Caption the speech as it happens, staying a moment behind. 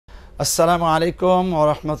আসসালামু আলাইকুম ওয়া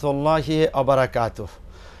রাহমাতুল্লাহি ওয়া বারাকাতুহু।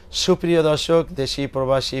 সুপ্রিয় দর্শক, দেশি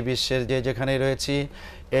প্রবাসী বিশ্বের যে যেখানে রয়েছি,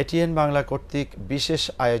 এটিএন বাংলা কর্তৃক বিশেষ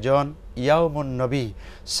আয়োজন ইয়াউমুন নবী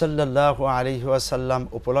সাল্লাল্লাহু আলাইহি ওয়াসাল্লাম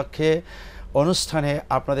উপলক্ষে অনুষ্ঠানে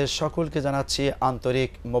আপনাদের সকলকে জানাচ্ছি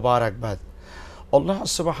আন্তরিক মোবারকবাদ। আল্লাহ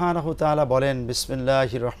সুবহানাহু ওয়া তাআলা বলেন,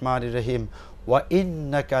 বিসমিল্লাহির রহমানির রহিম, ওয়া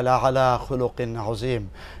ইন্নাকা লাআলা খুলুকিন আযীম।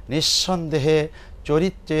 নিঃসন্দেহে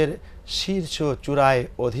চরিত্রের শীর্ষ চূড়ায়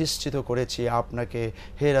অধিষ্ঠিত করেছি আপনাকে,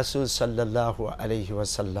 হে রাসূল সাল্লাল্লাহু আলাইহি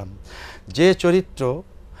ওয়াসাল্লাম। যে চরিত্র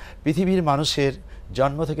পৃথিবীর মানুষের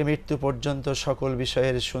জন্ম থেকে মৃত্যু পর্যন্ত সকল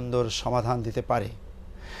বিষয়ের সুন্দর সমাধান দিতে পারে।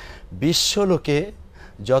 বিশ্বলোকে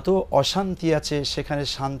যত অশান্তি আছে সেখানে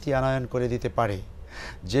শান্তি আনয়ন করে দিতে পারে।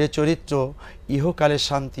 যে চরিত্র ইহকালে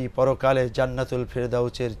শান্তি, পরকালে জান্নাতুল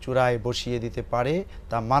ফেরদাউসের চূড়ায় বসিয়ে দিতে পারে,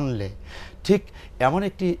 তা মানলে ঠিক এমন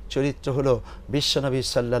একটি চরিত্র হলো বিশ্বনবী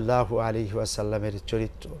সাল্লাল্লাহু আলাইহি ওয়াসাল্লামের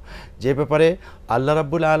চরিত্র, যে ব্যাপারে আল্লাহ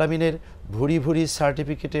রাব্বুল আলামিনের ভুরি ভুরি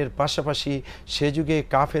সার্টিফিকেটের পাশাপাশি সে যুগে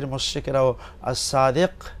কাফের মুশরিকেরাও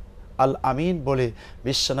আস-সাদিক আল আমিন বলে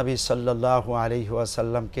বিশ্বনবী সাল্লাল্লাহু আলাইহি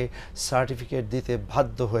ওয়াসাল্লামকে সার্টিফিকেট দিতে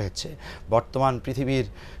বাধ্য হয়েছে। বর্তমান পৃথিবীর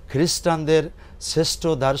খ্রিস্টানদের শ্রেষ্ঠ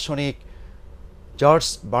দার্শনিক জর্জ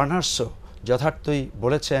বার্নার্সও যথার্থই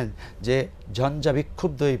বলেছেন যে ঝঞ্ঝা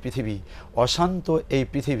বিক্ষুব্ধ এই পৃথিবী, অশান্ত এই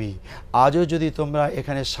পৃথিবী, আজও যদি তোমরা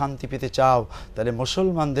এখানে শান্তি পেতে চাও তাহলে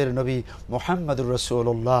মুসলমানদের নবী মুহাম্মদুর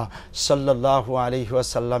রাসূলুল্লাহ সাল্লাল্লাহু আলাইহি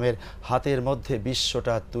ওয়াসাল্লামের হাতের মধ্যে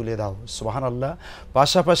বিশ্বটা তুলে দাও। সুবহানাল্লাহ।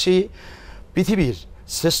 পাশাপাশি পৃথিবীর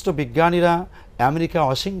শ্রেষ্ঠ বিজ্ঞানীরা আমেরিকা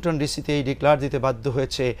ওয়াশিংটন ডিসিতে এই ডিক্লার দিতে বাধ্য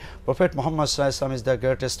হয়েছে, প্রফেট মুহাম্মদ সাল্লাল্লাহু আলাইহি ওয়াসাল্লাম is the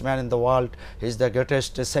greatest man in the world, he is the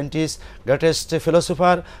greatest scientist, greatest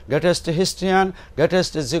philosopher, greatest historian,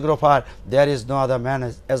 greatest জিওগ্রাফার, there is no other man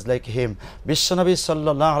as like him. বিশ্বনবী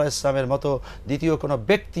সাল্লাল্লাহু আলাইহি ওয়াসাল্লামের মতো দ্বিতীয় কোনো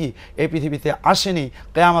ব্যক্তি এই পৃথিবীতে আসেনি,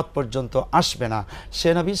 কিয়ামত পর্যন্ত আসবে না। সে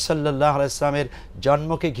নবী সাল্লাল্লাহু আলাইহি ওয়াসাল্লামের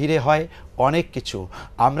জন্মকে ঘিরে হয় অনেক কিছু।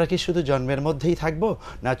 আমরা কি শুধু জন্মের মধ্যেই থাকব,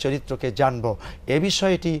 না চরিত্রকে জানব? এ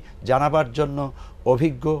বিষয়টি জানাবার জন্য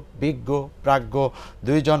অভিজ্ঞ, বিজ্ঞ, প্রাজ্ঞ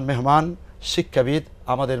দুইজন মেহমান শিক্ষাবিদ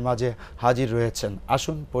আমাদের মাঝে হাজির রয়েছেন।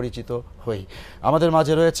 আসুন পরিচিত হই। আমাদের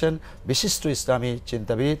মাঝে রয়েছেন বিশিষ্ট ইসলামী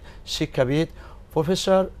চিন্তাবিদ, শিক্ষাবিদ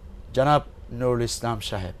প্রফেসর জনাব নুরুল ইসলাম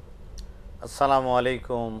সাহেব। আসসালামু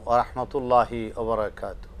আলাইকুম ওয়া রাহমাতুল্লাহি ওয়া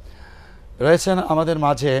বারাকাতুহু। রয়েছেন আমাদের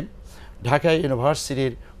মাঝে ঢাকা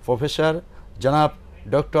ইউনিভার্সিটির প্রফেসর জনাব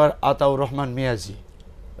ডক্টর আতাউর রহমান মিয়াজি।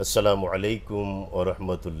 আসসালামু আলাইকুম ওয়া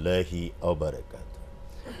রাহমাতুল্লাহি ওয়া বারাকাতুহু।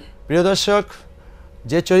 প্রিয় দর্শক,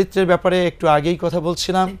 যে চরিত্রের ব্যাপারে একটু আগেই কথা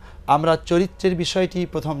বলছিলাম, আমরা চরিত্রের বিষয়টি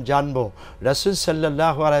প্রথম জানব। রাসূল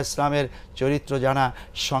সাল্লাল্লাহু আলাইহি ওয়াসাল্লামের চরিত্র জানা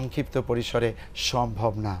সংক্ষিপ্ত পরিসরে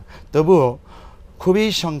সম্ভব না, তবুও খুবই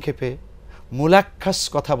সংক্ষেপে মূলাক্ষাস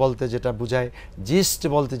কথা বলতে যেটা বোঝায়, জিস্ট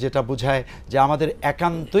বলতে যেটা বোঝায়, যে আমাদের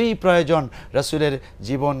একান্তই প্রয়োজন রাসূলের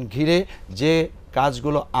জীবন ঘিরে যে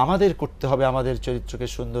কাজগুলো আমাদের করতে হবে আমাদের চরিত্রকে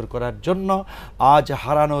সুন্দর করার জন্য। আজ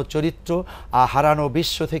হারানো চরিত্র, হারানো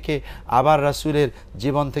বিশ্ব থেকে আবার রাসূলের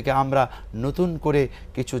জীবন থেকে আমরা নতুন করে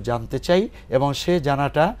কিছু জানতে চাই, এবং সে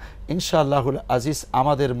জানাটা ইনশাআল্লাহুল আজিজ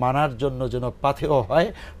আমাদের মানার জন্য যেন পাথেয় হয়।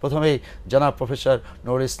 প্রথমেই জনাব প্রফেসর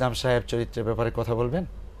নুরুল ইসলাম সাহেব চরিত্রের ব্যাপারে কথা বলবেন।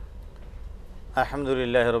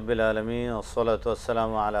 আলহামদুলিল্লাহি রাব্বিল আলামিন, ওয়াসসালাতু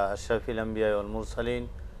ওয়াসসালামু আলা আশরাফিল আমবিয়া ওয়াল মুরসালিন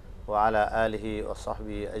ওয়া আলা আলিহি ওয়া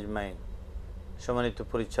সাহবিহি আজমাইন। সম্মানিত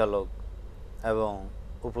পরিচালক এবং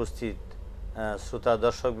উপস্থিত শ্রোতা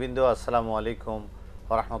দর্শকবৃন্দ, আসসালামু আলাইকুম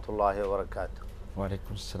ওয়া রাহমাতুল্লাহি ওয়া বারাকাতুহু। ওয়া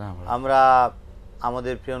আলাইকুম আসসালাম। আমরা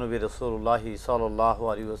আমাদের প্রিয় নবী রাসূলুল্লাহ সাল্লাল্লাহু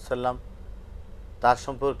আলাইহি ওয়াসাল্লাম তার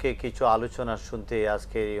সম্পর্কে কিছু আলোচনা শুনতে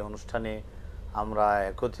আজকের এই অনুষ্ঠানে আমরা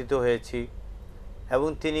একত্রিত হয়েছি, এবং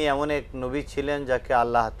তিনি এমন এক নবী ছিলেন যাকে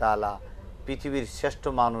আল্লাহ তাআলা পৃথিবীর শ্রেষ্ঠ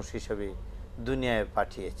মানুষ হিসেবে দুনিয়ায়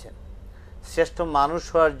পাঠিয়েছেন। শ্রেষ্ঠ মানুষ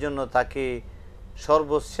হওয়ার জন্য তাকে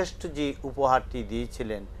সর্বশ্রেষ্ঠ যে উপহারটি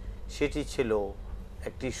দিয়েছিলেন সেটি ছিল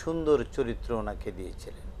একটি সুন্দর চরিত্র ওনাকে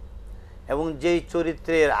দিয়েছিলেন, এবং যেই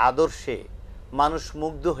চরিত্রের আদর্শে মানুষ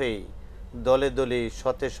মুগ্ধ হয়ে দলে দলে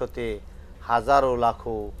শতে শতে হাজারো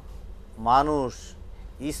লাখো মানুষ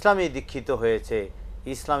ইসলামে দীক্ষিত হয়েছে,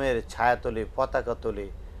 ইসলামের ছায়াতলে পতাকা তোলে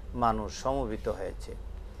মানুষ সমবেত হয়েছে।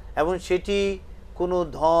 এবং সেটি কোনো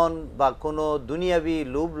ধন বা কোনো দুনিয়াবি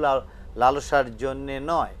লোভ লালসার জন্যে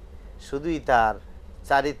নয়, শুধুই তার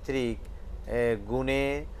চারিত্রিক গুণে,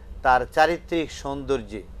 তার চারিত্রিক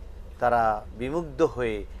সৌন্দর্যে তারা বিমুগ্ধ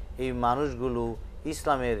হয়ে এই মানুষগুলো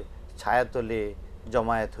ইসলামের ছায়াতলে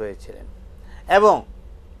জমায়েত হয়েছিলেন। এবং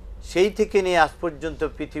সেই থেকে নিয়ে আজ পর্যন্ত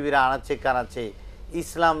পৃথিবীর আনাচে কানাচে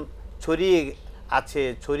ইসলাম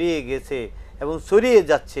ছড়িয়ে গেছে এবং ছড়িয়ে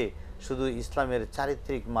যাচ্ছে শুধু ইসলামের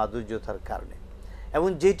চারিত্রিক মাধুর্যতার কারণে। এবং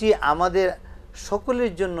যেটি আমাদের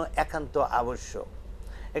সকলের জন্য একান্ত আবশ্যক।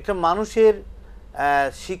 একটা মানুষের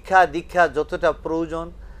শিক্ষা দীক্ষা যতটা প্রয়োজন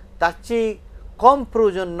তার চেয়ে কম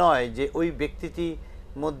প্রয়োজন নয় যে ওই ব্যক্তিটির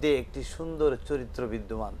মধ্যে একটি সুন্দর চরিত্র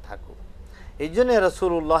বিদ্যমান থাকুক। এই জন্য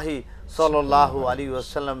রাসূলুল্লাহ সাল্লাল্লাহু আলাইহি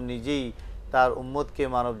ওয়াসাল্লাম নিজেই তার উম্মতকে,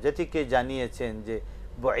 মানব জাতিকে জানিয়েছেন যে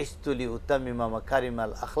বুইসতুলি উতাম্মিমা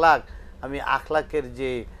মাকারিমাল আখলাক, আমি আখলাকের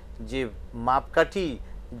যে মাপকাঠি,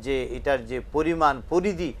 যে এটার যে পরিমাণ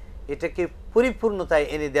পরিধি, এটাকে পরিপূর্ণতায়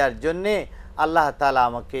এনে দেওয়ার জন্যে আল্লাহ তাআলা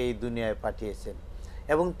আমাকে এই দুনিয়ায় পাঠিয়েছেন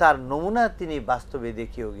এবং তার নমুনা তিনি বাস্তবে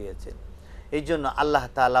দেখিয়েও গিয়েছেন। এই জন্য আল্লাহ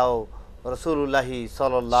তাআলাও রাসূলুল্লাহ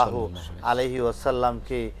সাল্লাল্লাহু আলাইহি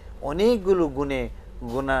ওয়াসাল্লামকে অনেকগুলো গুণে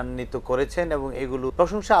গুণান্বিত করেছেন এবং এগুলো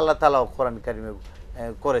প্রশংসা আল্লাহ তাআলাও কোরআন কারিমে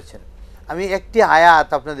করেছেন। আমি একটি আয়াত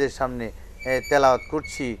আপনাদের সামনে তেলাওয়াত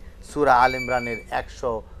করছি, সূরা আল ইমরানের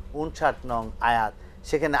 159 নং আয়াত।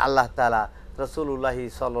 সেখানে আল্লাহ তাআলা রাসূলুল্লাহ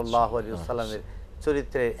সাল্লাল্লাহু আলাইহি ওয়াসাল্লামের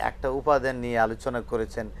চরিত্রের একটা উপাদান নিয়ে আলোচনা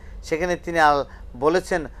করেছেন। সেখানে তিনি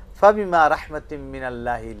বলেছেন, ফাবিমা রাহমাতিম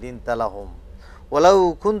মিনাল্লাহি লিনতা লাহুম ওয়ালাউ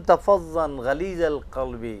কুনতা ফাজ্জান গালিজাল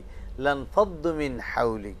কলবি লানফাদ্দু মিন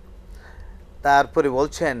হাওলিক। তারপরে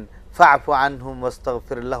বলছেন, ফাআফু আনহুম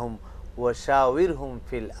ওয়াস্তাগফির লাহুম ওয়া শাওয়িরহুম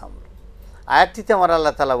ফিল আমর। আয়াতটিতে আমার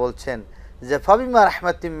আল্লাহ তাআলা বলছেন যে ফাবিমা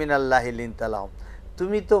রাহমাতিম মিনাল্লাহি লিনতা লাহুম,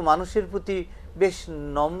 তুমি তো মানুষের প্রতি বেশ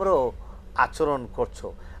নম্র আচরণ করছো,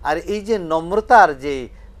 আর এই যে নম্রতার যে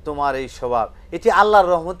তোমার এই স্বভাব, এটি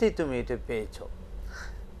আল্লাহর রহমতেই তুমি এটা পেয়েছো।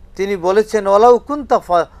 তিনি বলেছেন, ওয়ালাউ কুনতা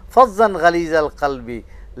ফাজ্জান গালিজাল কলবি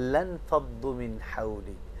লানফাদ্দু মিন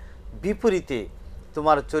হাওলি, বিপরীতে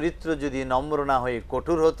তোমার চরিত্র যদি নম্র না হয়ে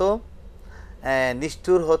কঠোর হতো,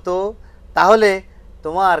 নিষ্ঠুর হতো, তাহলে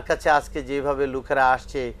তোমার কাছে আজকে যেভাবে লোকেরা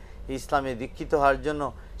আসছে ইসলামে দীক্ষিত হওয়ার জন্য,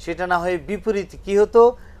 সেটা না হয়ে বিপরীত কি হতো,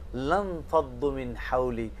 লানফাদ্দু মিন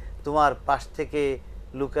হাওলি, তোমার পাশ থেকে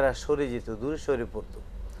লোকেরা সরে যেত, দূরে সরে পড়তো।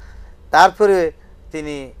 তারপরে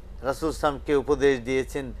তিনি রাসূল সাল্লাল্লাহু উপদেশ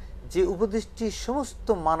দিয়েছেন যে উপদেশটি সমস্ত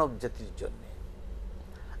মানব জাতির জন্য।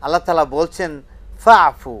 আল্লাহ তাআলা বলছেন,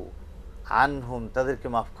 ফাআফু আনহুম, তাদেরকে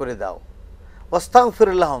মাফ করে দাও,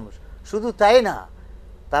 ওয়াস্তাগফির লাহুম, শুধু তাই না,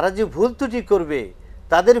 তারা যে ভুল ত্রুটি করবে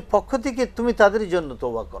তাদের পক্ষ থেকে তুমি তাদের জন্য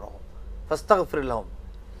তওবা করো, ফাস্তাগফির লাহুম।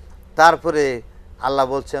 তারপরে আল্লাহ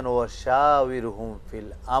বলছেন, ওয়া শাওয়িরহুম ফিল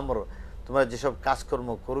আমর, তোমরা যেসব কাজকর্ম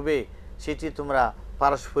করবে সেটি তোমরা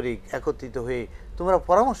পারস্পরিক একত্রিত হয়ে তোমরা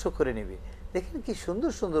পরামর্শ করে নেবে। দেখেন কি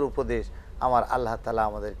সুন্দর সুন্দর উপদেশ আমার আল্লাহ তাআলা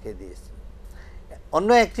আমাদেরকে দিয়েছেন। অন্য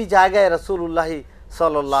একটি জায়গায় রাসূলুল্লাহ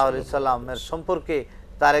সাল্লাল্লাহু আলাইহি সাল্লামের সম্পর্কে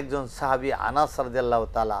তার একজন সাহাবী আনাস রাদিয়াল্লাহু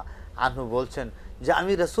তাআলা আনহু বলছেন যে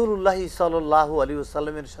আমি রাসূলুল্লাহ সাল্লাল্লাহু আলাইহি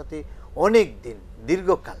ওয়াসাল্লামের সাথে অনেক দিন,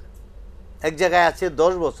 দীর্ঘকাল, এক জায়গায় আছে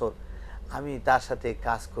 10 বছর আমি তার সাথে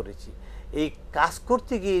কাজ করেছি। এই কাজ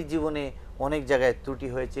করতে গিয়ে জীবনে অনেক জায়গায় ত্রুটি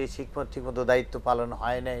হয়েছে, ঠিকমতো দায়িত্ব পালন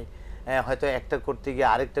হয় নাই, হয়তো একটা করতে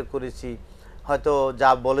গিয়ে আরেকটা করেছি, হয়তো যা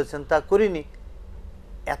বলেছেন তা করিনি।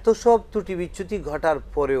 এত সব ত্রুটি বিচ্যুতি ঘটার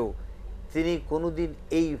পরেও তিনি কোনোদিন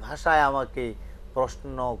এই ভাষায় আমাকে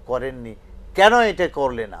প্রশ্ন করেননি, কেন এটা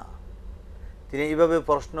করলে না। তিনি এইভাবে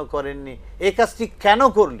প্রশ্ন করেননি, এই কাজটি কেন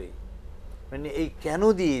করলে, মানে এই কেন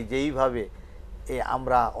দিয়ে যে এইভাবে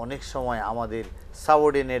আমরা অনেক সময় আমাদের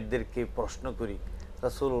সাবঅর্ডিনেটদেরকে প্রশ্ন করি,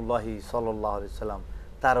 রাসূলুল্লাহ সাল্লাল্লাহু আলাইহি সাল্লাম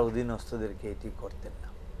তার অধীনস্থদেরকে এটি করতেন না।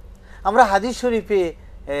 আমরা হাদিস শরীফে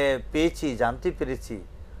পেয়েছি, জানতে পেরেছি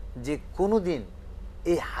যে কোনোদিন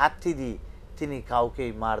এই হাতটি দিয়ে তিনি কাউকে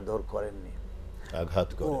মারধর করেননি,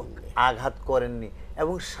 আঘাত করেননি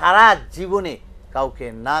এবং সারা জীবনে কাউকে,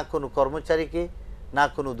 না কোনো কর্মচারীকে, না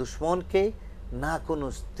কোনো দুশ্মনকে, না কোনো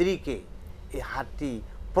স্ত্রীকে এই হাতটি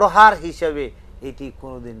প্রহার হিসাবে এটি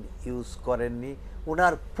কোনোদিন ইউজ করেননি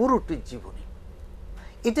ওনার পুরোটি জীবনে।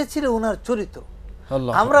 এটা ছিল ওনার চরিত্র।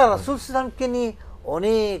 আমরা রাসূল সাল্লাল্লাহু নিয়ে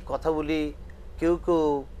অনেক কথা বলি, কেউ কেউ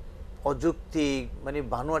অযৌক্তিক মানে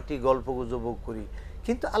বানোয়াটি গল্পগুজব করি,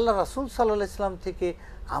 কিন্তু আল্লাহ রাসূল সাল্লাল্লাহু আলাইহি ওয়াসাল্লাম থেকে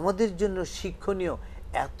আমাদের জন্য শিক্ষণীয়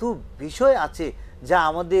এত বিষয় আছে যা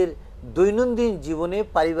আমাদের দৈনন্দিন জীবনে,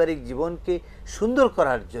 পারিবারিক জীবনকে সুন্দর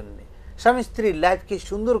করার জন্য, স্বামী স্ত্রীর লাইফকে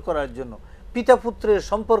সুন্দর করার জন্য, পিতা পুত্রের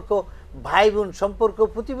সম্পর্ক, ভাই বোন সম্পর্ক,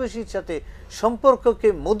 প্রতিবেশীর সাথে সম্পর্ককে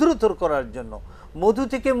মধুরতর করার জন্য, মধু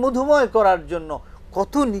থেকে মধুময় করার জন্য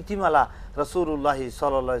কত নীতিমালা রাসূলুল্লাহ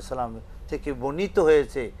সাল্লাল্লাহু আলাইহি ওয়াসাল্লাম থেকে বর্ণিত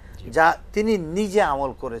হয়েছে, যা তিনি নিজে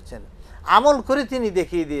আমল করেছেন, আমল করে তিনি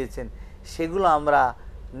দেখিয়ে দিয়েছেন। সেগুলো আমরা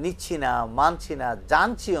নিচ্ছি না, মানছি না,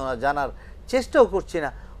 জানছিও না, জানার চেষ্টাও করছি না,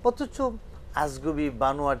 অথচ আজগুবি,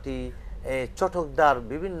 বানোয়াটি, চটকদার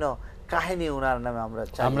বিভিন্ন কাহিনী ওনার নামে আমরা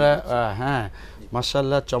হ্যাঁ,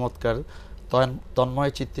 মাশাআল্লাহ, চমৎকার,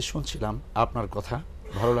 তন্ময় চিত্তে শুনছিলাম আপনার কথা।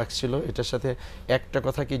 ভালো লাগছিল। এটার সাথে একটা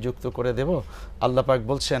কথা কি যুক্ত করে দেব? আল্লাহ পাক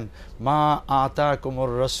বলছেন, মা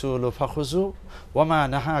আতাকুমুর রাসূলু ফাখুযু ওয়া মা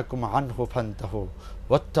নাহাকুম আনহু ফান্তাহু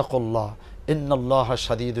ওয়াত্তাকুল্লাহ ইন্নাল্লাহা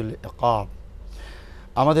শাদীদুল ইকাব।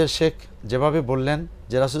 আমাদের শেখ যেভাবে বললেন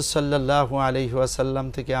যে রাসূল সাল্লাল্লাহু আলাইহি ওয়াসাল্লাম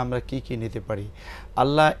থেকে আমরা কি কি নিতে পারি,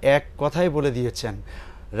 আল্লাহ এক কথাই বলে দিয়েছেন,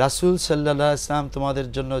 রাসূল সাল্লাল্লাহু আলাইহি ওয়াসাল্লাম তোমাদের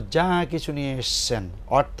জন্য যা কিছু নিয়ে এসেছেন,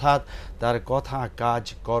 অর্থাৎ তার কথা, কাজ,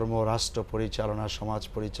 কর্ম, রাষ্ট্র পরিচালনা, সমাজ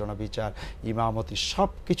পরিচালনা, বিচার, ইমামতি, সব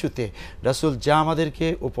কিছুতে রাসূল যা আমাদেরকে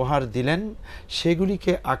উপহার দিলেন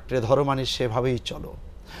সেগুলিকে আঁকড়ে ধরো, মানে সেভাবেই চলো।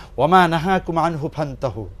 ওয়ামা নাহাকুম আনহু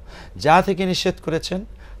ফান্তাহু, যা থেকে নিষেধ করেছেন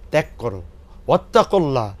ত্যাগ করো।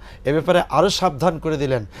 ওয়াত্তাকুল্লাহ, এ ব্যাপারে আরও সাবধান করে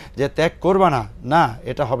দিলেন যে ত্যাগ করবা না, না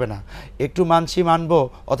এটা হবে না, একটু মানছি মানবো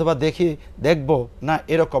অথবা দেখবো না,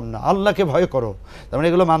 এরকম না, আল্লাহকে ভয় করো। তার মানে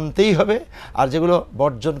এগুলো মানতেই হবে, আর যেগুলো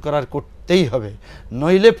বর্জন করার করতেই হবে,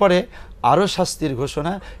 নইলে পরে আরও শাস্তির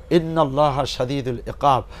ঘোষণা, ইন্নাল্লাহা শাদীদুল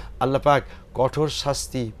ইকাব, আল্লাহ পাক কঠোর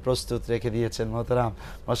শাস্তি প্রস্তুত রেখে দিয়েছেন। মোহতারাম,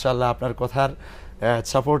 মাশাআল্লাহ, আপনার কথার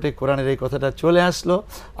সাপোর্টে কোরআনের এই কথাটা চলে আসলো।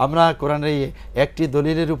 আমরা কোরআনের এই একটি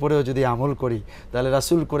দলিলের উপরেও যদি আমল করি, তাহলে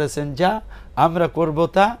রাসূল করেছেন যা আমরা করব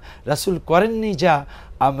তা, রাসূল করেননি যা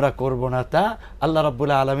আমরা করব না তা। আল্লাহ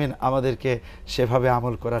রাব্বুল আলামিন আমাদেরকে সেভাবে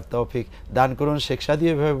আমল করার তৌফিক দান করুন। শেখ সাদী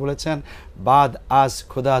এভাবে বলেছেন, বাদ আজ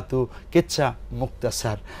খোদা তু কিচ্ছা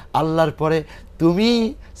মুক্তাসার, আল্লাহর পরে তুমি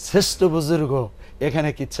শ্রেষ্ঠ বুজুর্গ, এখানে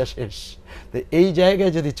কিচ্ছা শেষ। তো এই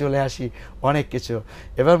জায়গায় যদি চলে আসি অনেক কিছু।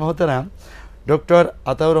 এবার মোহতারাম ডক্টর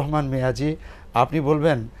আতাউর রহমান মিয়াজি, আপনি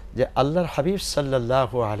বলবেন যে আল্লাহর হাবিব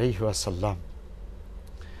সাল্লাল্লাহু আলাইহি ওয়াসাল্লাম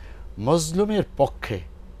মজলুমের পক্ষে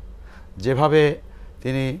যেভাবে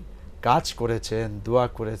তিনি কাজ করেছেন, দোয়া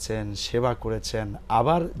করেছেন, সেবা করেছেন,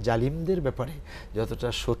 আবার জালিমদের ব্যাপারে যতটা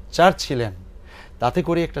সোচ্চার ছিলেন, তাতে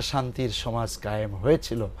করে একটা শান্তির সমাজ কায়েম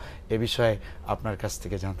হয়েছিল, এ বিষয়ে আপনার কাছ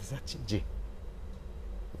থেকে জানতে চাচ্ছি। জি।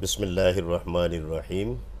 বিসমিল্লাহির রহমানির রহিম,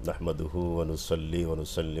 নাহমাদুহু ওয়া নুসাল্লি ওয়া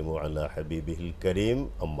নুসাল্লিমু আলা হাবিবিহিল কারীম,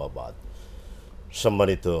 আম্মা বাদ।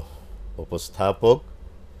 সম্মানিত উপস্থাপক,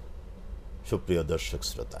 সুপ্রিয় দর্শক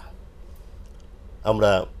শ্রোতা,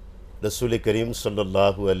 আমরা রাসূল করিম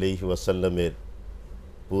সাল্লাল্লাহু আলাইহি ওয়াসাল্লামের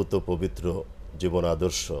পুত পবিত্র জীবন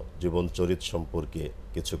আদর্শ, জীবন চরিত সম্পর্কে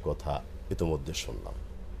কিছু কথা ইতিমধ্যে শুনলাম।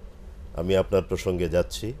 আমি আপনার প্রসঙ্গে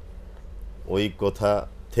যাচ্ছি, ওই কথা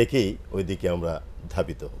থেকেই ওই দিকে আমরা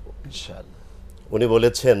ধাবিত হব ইনশাআল্লাহ। উনি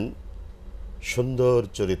বলেছেন সুন্দর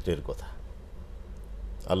চরিত্রের কথা।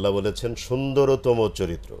 আল্লাহ বলেছেন সুন্দরতম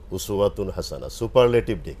চরিত্র, উসওয়াতুন হাসানা,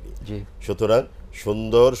 সুপারলেটিভ ডিগ্রি। সুতরাং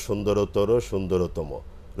সুন্দর, সুন্দরতর, সুন্দরতম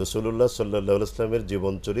রাসূলুল্লাহ সাল্লাল্লাহু আলাইহি ওয়াসাল্লামের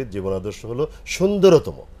জীবন চরিত, জীবন আদর্শ হলো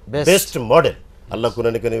সুন্দরতম, বেস্ট মডেল। আল্লাহ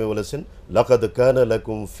কোরআনে কারিমে বলেছেন, লাকাদ কানা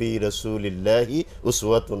লাকুম ফি রাসূলিল্লাহি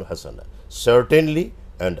উসওয়াতুন হাসানা, certainly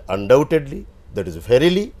and undoubtedly, that is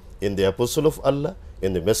verily, in the apostle of Allah,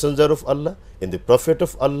 in the messenger of Allah, in the prophet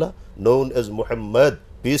of Allah, known as Muhammad,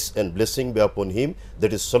 peace and blessing be upon him,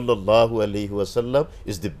 that is sallallahu alaihi wasallam,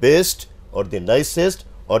 is the best or the nicest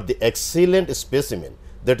or the excellent specimen,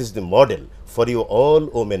 that is the model for you all,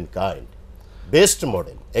 O mankind. Best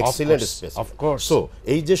model, excellent specimen. Of course. So,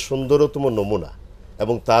 এই যে সুন্দরতম নমুনা,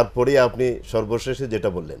 এবং তারপরে আপনি সর্বশেষে যেটা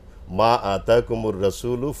বললেন, মা আতাকুমুর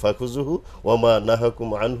রাসূলু ফাখুযুহু ওয়া মা নাহাকুম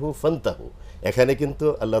আনহু ফান্তাহু, এখানে কিন্তু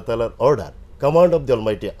আল্লাহ তাআলার order, command of the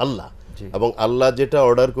Almighty আল্লাহ, এবং আল্লাহ যেটা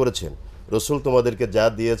অর্ডার করেছেন, রাসূল তোমাদেরকে যা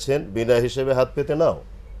দিয়েছেন বিনা হিসেবে হাত পেতে নাও,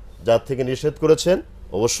 যার থেকে নিষেধ করেছেন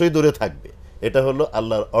অবশ্যই দূরে থাকবে। এটা হলো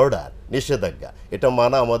আল্লাহর অর্ডার, নিষেধাজ্ঞা। এটা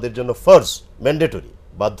মানা আমাদের জন্য ফরজ, ম্যান্ডেটরি,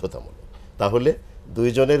 বাধ্যতামূলক। তাহলে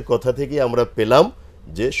দুইজনের কথা থেকেই আমরা পেলাম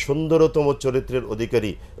যে সুন্দরতম চরিত্রের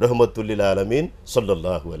অধিকারী রহমতুল্লিল আলামিন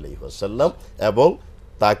সাল্লাল্লাহু আলাইহি ওয়াসাল্লাম, এবং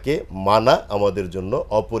তাকে মানা আমাদের জন্য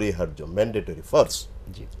অপরিহার্য, ম্যান্ডেটরি, ফরজ।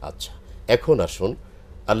 আচ্ছা, এখন আসুন,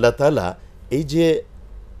 আল্লাহ তাআলা এই যে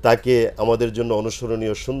তাকে আমাদের জন্য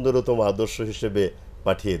অনুসরণীয় সুন্দরতম আদর্শ হিসেবে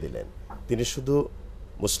পাঠিয়ে দিলেন, তিনি শুধু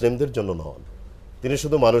মুসলিমদের জন্য নন, তিনি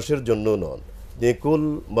শুধু মানুষের জন্য নন, তিনি কুল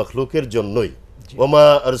মখলুকের জন্যই। ওমা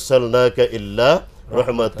আরসালনাকা ইল্লা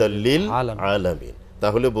রাহমাতাল লিল আলামিন।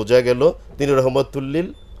 তাহলে বোঝা গেল তিনি রহমতুল্লিল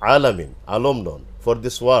আলামিন, Alam known for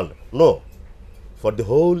this world, no, for the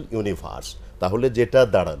whole universe. তাহলে যেটা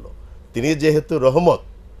দাঁড়ালো, তিনি যেহেতু রহমত,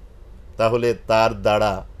 তাহলে তার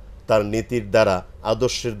দ্বারা, তার নীতির দ্বারা,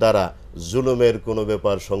 আদর্শের দ্বারা জুলুমের কোনো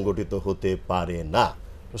ব্যাপার সংগঠিত হতে পারে না।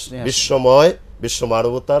 বিশ্বময়, বিশ্ব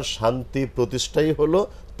মানবতার শান্তি প্রতিষ্ঠাই হলো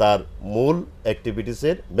তার মূল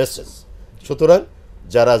অ্যাক্টিভিটিসের মেসেজ। সুতরাং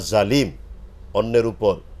যারা জালিম, অন্যের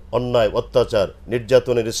উপর অন্যায়, অত্যাচার,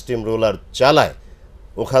 নির্যাতনের স্টিম রোলার চালায়,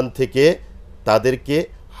 ওখান থেকে তাদেরকে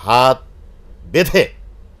হাত বেঁধে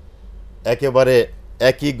একেবারে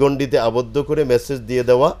একই গণ্ডিতে আবদ্ধ করে মেসেজ দিয়ে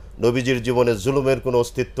দেওয়া নবীজির জীবনে জুলুমের কোনো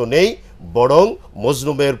অস্তিত্ব নেই, বরং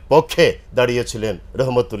মজলুমের পক্ষে দাঁড়িয়েছিলেন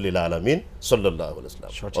রহমতুল্লিল আলামিন সাল্লাল্লাহু আলাইহি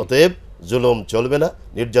ওয়াসাল্লাম। অতএব জুলুম চলবে না,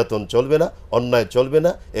 নির্যাতন চলবে না, অন্যায় চলবে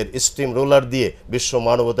না, এর স্টিম রোলার দিয়ে বিশ্ব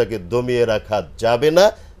মানবতাকে দমিয়ে রাখা যাবে না।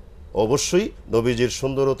 অবশ্যই নবীজির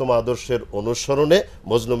সুন্দরতম আদর্শের অনুসরণে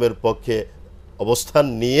মজলুমের পক্ষে অবস্থান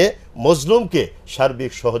নিয়ে মজলুমকে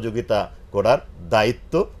সার্বিক সহযোগিতা করার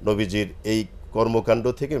দায়িত্ব নবীজির এই কর্মকাণ্ড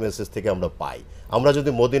থেকে, মেসেজ থেকে আমরা পাই। আমরা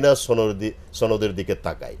যদি মদিনা সনদের দিকে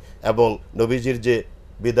তাকাই এবং নবীজির যে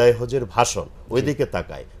বিদায় হজের ভাষণ ওই দিকে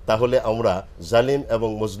তাকাই, তাহলে আমরা জালিম এবং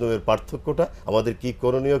মজলুমের পার্থক্যটা, আমাদের কি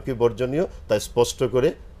করণীয় কি বর্জনীয় তা স্পষ্ট করে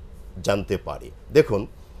জানতে পারি। দেখুন,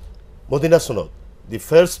 মদিনা সনদ, the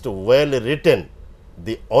first well written,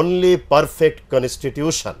 the only perfect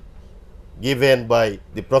constitution given by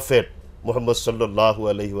the Prophet Muhammad sallallahu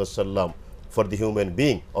alaihi wasallam for the human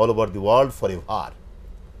being all over the world forever.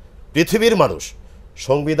 পৃথিবীর মানুষ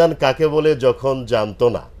সংবিধান কাকে বলে যখন জানতো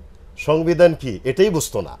না, সংবিধান কি এটাই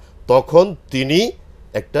বুঝতো না, তখন তিনি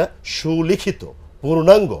একটা সুলিখিত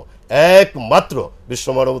পূর্ণাঙ্গ একমাত্র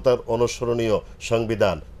বিশ্বমানবতার অনুসরণীয়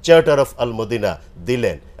সংবিধান চার্টার অফ আল মদিনা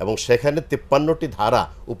দিলেন এবং সেখানে 53টি ধারা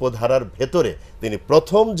উপধারার ভেতরে তিনি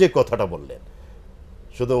প্রথম যে কথাটা বললেন,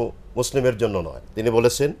 শুধু মুসলিমের জন্য নয়, তিনি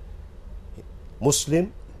বলেছেন মুসলিম,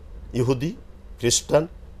 ইহুদি, খ্রিস্টান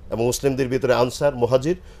এবং মুসলিমদের ভিতরে আনসার,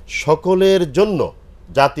 মুহাজির সকলের জন্য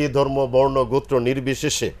জাতি, ধর্ম, বর্ণ, গোত্র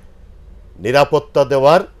নির্বিশেষে নিরাপত্তা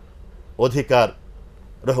দেওয়ার অধিকার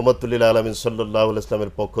রহমতুল্লিল আলামিন সাল্লাল্লাহু আলাইহি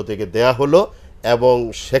ওয়াসাল্লামের পক্ষ থেকে দেয়া হলো এবং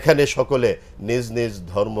সেখানে সকলে নিজ নিজ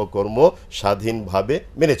ধর্মকর্ম স্বাধীনভাবে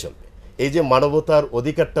মেনে চলবে। এই যে মানবতার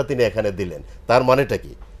অধিকারটা তিনি এখানে দিলেন, তার মানেটা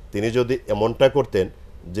কি? তিনি যদি এমনটা করতেন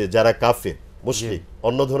যে যারা কাফির, মুশরিক,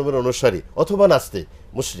 অন্য ধর্মের অনুসারী অথবা নাস্তিক,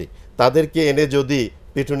 মুশরিক, তাদেরকে এনে যদি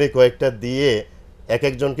পিটুনি কয়েকটা দিয়ে এক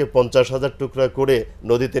একজনকে 50,000 টুকরা করে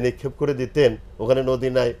নদীতে নিক্ষেপ করে দিতেন, ওখানে নদী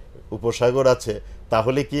নাই, উপসাগর আছে,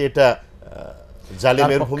 তাহলে কি এটা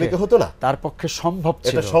জালিমের ভূমিকা হতো না? তার পক্ষে সম্ভব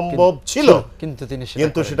ছিল, এটা সম্ভব ছিল,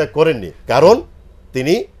 কিন্তু সেটা করেননি, কারণ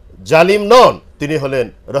তিনি জালিম নন, তিনি হলেন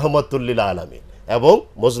রহমতুল্লিল আলামিন এবং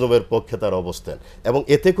মজলুমের পক্ষে তার অবস্থান। এবং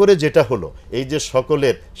এতে করে যেটা হলো, এই যে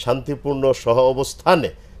সকলের শান্তিপূর্ণ সহ অবস্থানে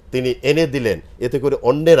তিনি এনে দিলেন, এতে করে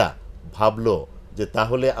অন্যেরা ভাবলো যে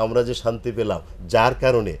তাহলে আমরা যে শান্তি পেলাম, যার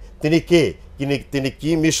কারণে তিনি কে, তিনি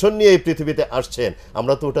কি মিশন নিয়ে এই পৃথিবীতে আসছেন,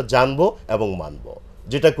 আমরা তো ওটা জানবো এবং মানব।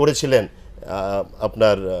 যেটা করেছিলেন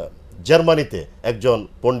আপনার জার্মানিতে একজন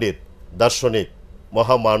পণ্ডিত, দার্শনিক,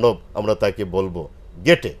 মহামানব আমরা তাকে বলবো,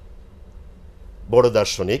 গেটে, বড়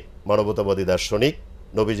দার্শনিক, মানবতাবাদী দার্শনিক,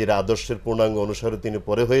 নবীজির আদর্শের পূর্ণাঙ্গ অনুসারে তিনি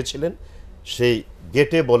পরে হয়েছিলেন। সেই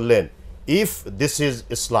গেটে বললেন, if this is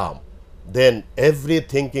Islam then every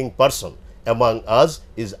thinking person among us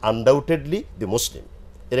is undoubtedly দি মুসলিম।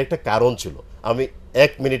 এর একটা কারণ ছিল, আমি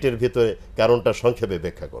 1 মিনিটের ভিতরে কারণটা সংক্ষেপে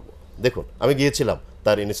ব্যাখ্যা করব। দেখুন, আমি গিয়েছিলাম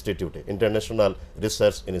তার ইনস্টিটিউটে, ইন্টারন্যাশনাল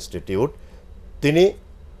রিসার্চ ইনস্টিটিউট। তিনি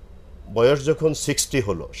বয়স যখন 60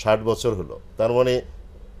 হলো, 60 বছর হলো, তার মানে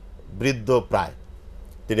বৃদ্ধ প্রায়,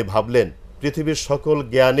 তিনি ভাবলেন পৃথিবীর সকল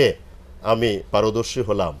জ্ঞানে আমি পারদর্শী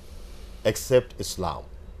হলাম এক্সেপ্ট ইসলাম,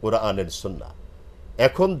 কোরআন এন্ড সুন্নাহ।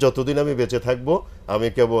 এখন যতদিন আমি বেঁচে থাকব, আমি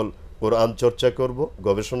কেবল কোরআন চর্চা করব,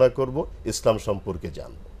 গবেষণা করব, ইসলাম সম্পর্কে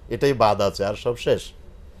জানব, এটাই বাদ আছে, আর সব শেষ।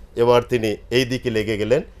 এবার তিনি এই দিকে লেগে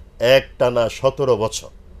গেলেন একটানা 17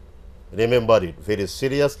 বছর। Remember it very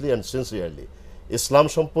seriously and sincerely. ইসলাম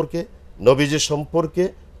সম্পর্কে, নবীজি সম্পর্কে,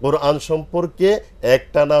 কোরআন সম্পর্কে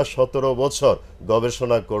একটানা 17 বছর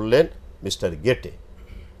গবেষণা করলেন মিস্টার গেটে।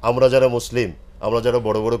 আমরা যারা মুসলিম, আমরা যারা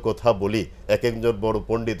বড় বড় কথা বলি, এক একজন বড়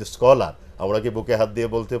পণ্ডিত, স্কলার, আমরা কি বুকে হাত দিয়ে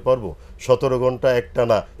বলতে পারবো 17 ঘন্টা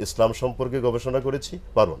একটানা ইসলাম সম্পর্কে গবেষণা করেছি?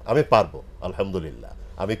 পারবো? আমি পারবো, আলহামদুলিল্লাহ,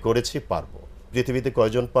 আমি করেছি, পারবো। পৃথিবীতে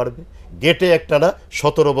কয়জন পারবে? গেটে একটানা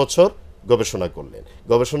 17 বছর গবেষণা করলেন।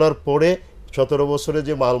 গবেষণার পরে 17 বছরে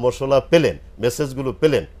যে মাল মশলা পেলেন, মেসেজগুলো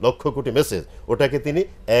পেলেন, লক্ষ কোটি মেসেজ, ওটাকে তিনি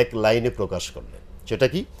এক লাইনে প্রকাশ করলেন। সেটা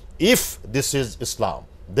কি? If this is Islam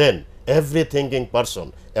then every thinking person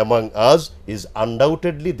among us is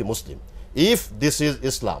undoubtedly the Muslim. If this is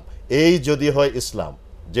ইসলাম, এই যদি হয় ইসলাম,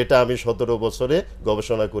 যেটা আমি 17 বছরে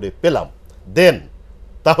গবেষণা করে পেলাম, দেন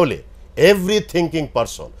তাহলে এভরি থিঙ্কিং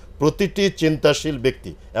পারসন, প্রতিটি চিন্তাশীল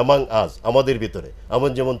ব্যক্তি, অ্যামাং আস, আমাদের ভিতরে, আমি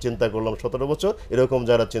যেমন চিন্তা করলাম 17 বছর, এরকম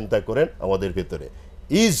যারা চিন্তা করেন আমাদের ভিতরে,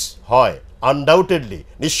 ইজ হয় আনডাউটেডলি,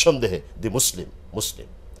 নিঃসন্দেহে, দি মুসলিম, মুসলিম।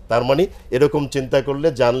 তার মানে এরকম চিন্তা করলে,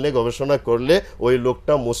 জানলে, গবেষণা করলে ওই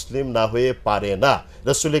লোকটা মুসলিম না হয়ে পারে না,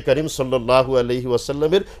 রাসূল করিম সাল্লাল্লাহু আলাইহি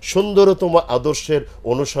ওয়াসাল্লামের সুন্দরতম আদর্শের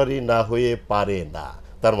অনুসারী না হয়ে পারে না।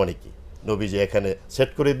 তার মানে কি? নবীজি এখানে সেট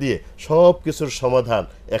করে দিয়ে সব কিছুর সমাধান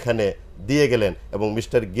এখানে দিয়ে গেলেন এবং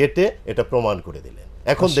মিস্টার গেটে এটা প্রমাণ করে দিলেন।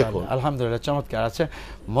 এখন দেখুন, আলহামদুলিল্লাহ, চমৎকার আছে।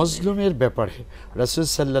 মজলুমের ব্যাপারে রাসূল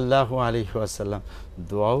সাল্লাল্লাহু আলাইহি ওয়াসাল্লাম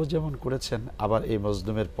দোয়াও যেমন করেছেন, আবার এই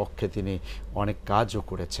মজলুমের পক্ষে তিনি অনেক কাজও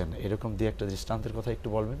করেছেন। এরকম দিয়ে একটা দৃষ্টান্তের কথা একটু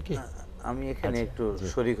বলবেন কি? আমি এখানে একটু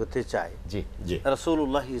শরীক হতে চাই। জি জি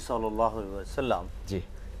রাসূলুল্লাহ সাল্লাল্লাহু আলাইহি ওয়াসাল্লাম জি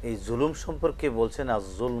এই জুলুম সম্পর্কে বলছেন,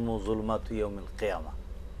 আয-যুলমু যুলমাতু ইয়াউমিল কিয়ামা।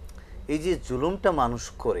 এই যে জুলুমটা মানুষ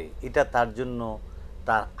করে, এটা তার জন্য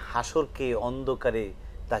তার হাসরকে অন্ধকারে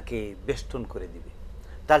তাকে বেষ্টন করে দিবে,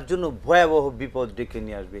 তার জন্য ভয়াবহ বিপদ ডেকে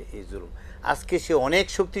নিয়ে আসবে এই জুলুম। আজকে সে অনেক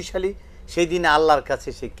শক্তিশালী, সেই দিন আল্লাহর কাছে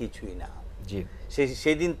সে কিছুই না। জি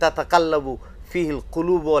সেই দিন তাতাকাল্লাবু ফিহিল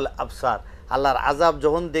কুলুব ওয়াল আবসার, আল্লাহর আযাব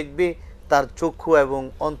যখন দেখবে তার চক্ষু এবং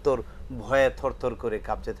অন্তর ভয়ে থরথর করে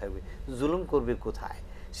কাঁপতে থাকবে। জুলুম করবে কোথায়?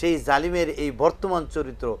 সেই জালিমের এই বর্তমান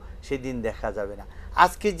চরিত্র সেদিন দেখা যাবে না।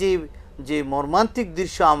 আজকে যে মর্মান্তিক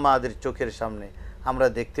দৃশ্য আমাদের চোখের সামনে আমরা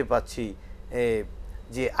দেখতে পাচ্ছি,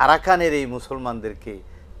 যে আরাকানের এই মুসলমানদেরকে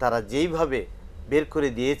তারা যেইভাবে বের করে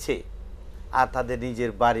দিয়েছে, আর তাদের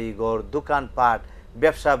নিজের বাড়ি ঘর, দোকানপাট,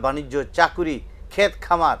 ব্যবসা বাণিজ্য, চাকুরি, ক্ষেত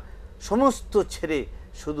খামার সমস্ত ছেড়ে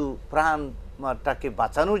শুধু প্রাণটাকে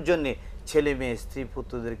বাঁচানোর জন্যে ছেলে মেয়ে স্ত্রী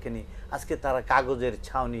পুত্রদেরকে নিয়ে আজকে তারা কাগজের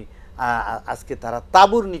ছাউনি, আজকে তারা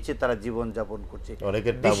তাঁবুর নিচে তারা জীবন যাপন করছে।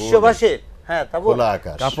 বিশ্ববাসীর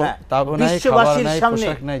বিশ্ববাসীর সামনে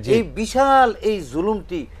এই বিশাল এই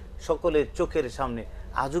জুলুমটি সকলের চোখের সামনে,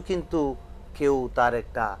 আজও কিন্তু কেউ তার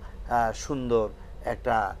একটা সুন্দর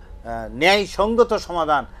একটা ন্যায়সঙ্গত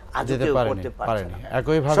সমাধান আজও কেউ করতে পারে না।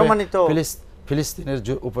 একইভাবে সম্মানিত ফিলিস্তিনের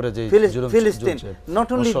উপরে যে ফিলিস্তিন, নট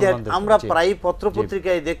অনলি দ্যাট, আমরা প্রায়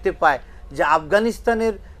পত্রপত্রিকায় দেখতে পাই যে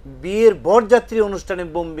আফগানিস্তানের বিয়ের বরযাত্রী অনুষ্ঠানে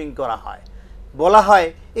বোম্বিং করা হয়, বলা হয়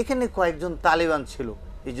এখানে কয়েকজন তালেবান ছিল,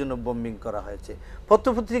 এই জন্য বোম্বিং করা হয়েছে।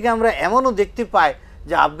 পত্রপত্রিকায় আমরা এমনও দেখতে পাই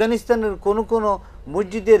যে আফগানিস্তানের কোনো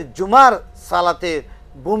মসজিদের জুমার সালাতে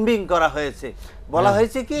বোম্বিং করা হয়েছে, বলা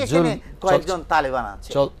হয়েছে কি এখানে কয়েকজন তালেবান আছে,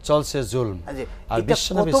 চলছে জুলম। আর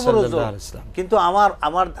বিশ্বনবী সাল্লাল্লাহু আলাইহি ওয়াসাল্লাম, কিন্তু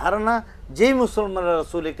আমার ধারণা যেই মুসলমানরা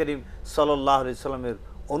রাসূল করিম সাল্লাল্লাহু আলাইহি ওয়াসাল্লামের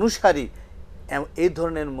অনুসারী, এই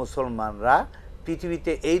ধরনের মুসলমানরা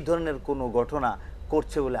পৃথিবীতে এই ধরনের কোনো ঘটনা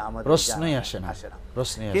করছে বলে আমাদের প্রশ্নই আসে না।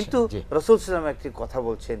 কিন্তু রাসূল সাল্লাল্লাহু আলাইহি একটি কথা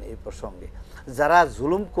বলছেন এই প্রসঙ্গে, যারা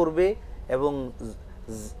জুলুম করবে এবং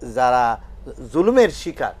যারা জুলুমের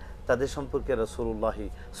শিকার, তাদের সম্পর্কে রাসূলুল্লাহ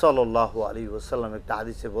সাল্লাল্লাহু আলাইহি ওয়াসাল্লাম একটা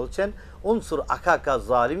হাদিসে বলছেন, উনসুর আখাকা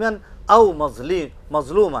জালিমান আও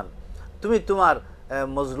মাজলুমান, তুমি তোমার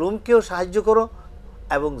মজলুমকেও সাহায্য করো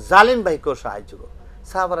এবং জালিম ভাইকেও সাহায্য করো।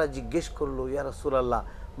 সাহাবারা জিজ্ঞেস করলো, ইয়া রাসূলুল্লাহ,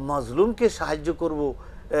 মাজলুমকে সাহায্য করব,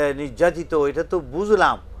 নির্যাতিত, এটা তো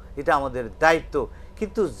বুঝলাম, এটা আমাদের দায়িত্ব,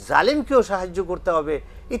 কিন্তু জালিমকেও সাহায্য করতে হবে,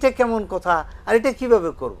 এটা কেমন কথা, আর এটা কিভাবে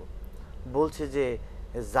করব? বলছে যে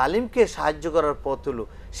জালিমকে সাহায্য করার পথ হলো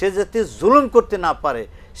সে যাতে জুলুম করতে না পারে,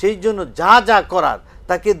 সেই জন্য যা যা করার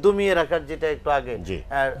তাকে দমিয়ে রাখার, যেটা একটু আগে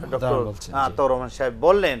ডক্টর আতর রহমান সাহেব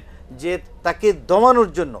বললেন, যে তাকে দমানোর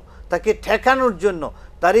জন্য, তাকে ঠেকানোর জন্য,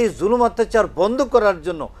 তার এই জুলুম অত্যাচার বন্ধ করার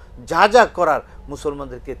জন্য যা যা করার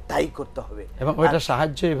মুসলমানদেরকে তাই করতে হবে। এবং ওইটা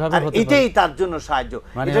সাহায্য এইভাবে হতে পারে, এটাই তার জন্য সাহায্য।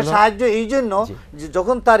 এটা সাহায্য এই জন্য যে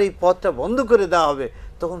যখন তার এই পথটা বন্ধ করে দেওয়া হবে,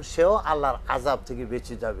 তখন সেও আল্লাহর আযাব থেকে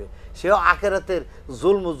বেঁচে যাবে, সেও আখিরাতের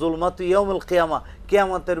জুলমাতু ইয়াউমুল কিয়ামা,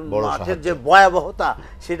 কিয়ামতের মাঠের যে ভয়াবহতা,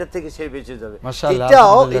 সেটা থেকে সে বেঁচে যাবে।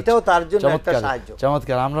 এটাও তার জন্য একটা সাহায্য।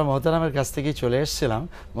 চমৎকার। আমরা মুহতারামের কাছ থেকেই চলে এসেছিলাম,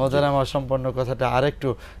 মুহতারাম অসম্পূর্ণ কথাটা আরেকটু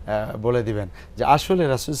বলে দিবেন যে আসলে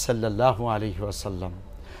রাসূল সাল্লাল্লাহু আলাইহি ওয়াসাল্লাম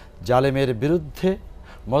জালেমের বিরুদ্ধে,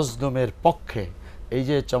 মজলুমের পক্ষে, এই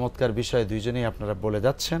যে চমৎকার বিষয় দুইজনেই আপনারা বলে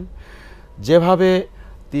যাচ্ছেন, যেভাবে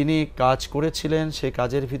তিনি কাজ করেছিলেন সে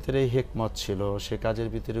কাজের ভিতরে হিকমত ছিল, সে কাজের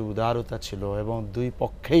ভিতরে উদারতা ছিল, এবং দুই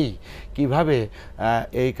পক্ষেই কিভাবে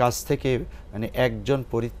এই কাজ থেকে মানে একজন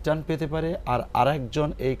পরিত্রাণ পেতে পারে আর আরেকজন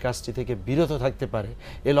এই কাজটি থেকে বিরত থাকতে পারে,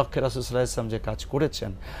 এ লক্ষ্যে রাসূল সাল্লাল্লাহু আলাইহি ওয়াসাল্লাম যে কাজ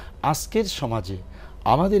করেছেন। আজকের সমাজে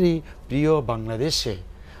আমাদের এই প্রিয় বাংলাদেশে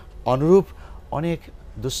অনুরূপ অনেক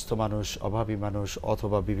দুস্থ মানুষ, অভাবী মানুষ,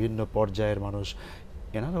 অথবা বিভিন্ন পর্যায়ের মানুষ,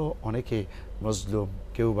 এনারাও অনেকে মজলুম,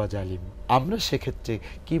 কেউ বা জালিম। আমরা সেক্ষেত্রে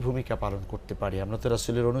কি ভূমিকা পালন করতে পারি? আমরা তো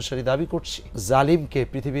রাসূলের অনুসারী দাবি করছি, জালিমকে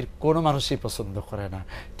পৃথিবীর কোনো মানুষই পছন্দ করে না।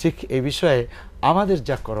 ঠিক এই বিষয়ে আমাদের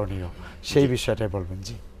যা করণীয় সেই বিষয়টাই বলবেন।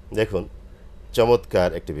 জি দেখুন, চমৎকার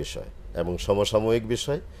একটি বিষয় এবং সমসাময়িক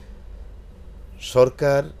বিষয়।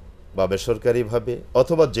 সরকার বা বেসরকারিভাবে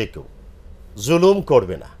অথবা যে কেউ জুলুম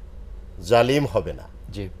করবে না, জালিম হবে না,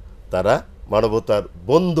 জি, তারা মানবতার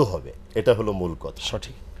বন্ধু হবে, এটা হলো মূল কথা।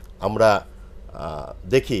 সঠিক। আমরা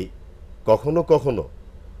দেখি কখনো কখনো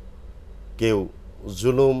কেউ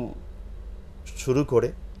জুলুম শুরু করে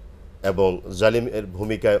এবং জালিমের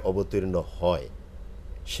ভূমিকায় অবতীর্ণ হয়,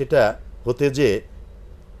 সেটা হতে যে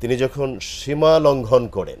তিনি যখন সীমা লঙ্ঘন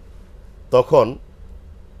করেন তখন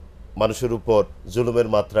মানুষের উপর জুলুমের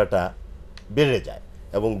মাত্রাটা বেড়ে যায়,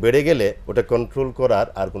 এবং বেড়ে গেলে ওটা কন্ট্রোল করার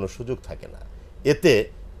আর কোনো সুযোগ থাকে না। এতে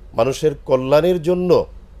মানুষের কল্যাণের জন্য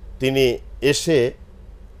তিনি এসে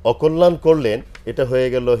অকল্যাণ করলেন, এটা হয়ে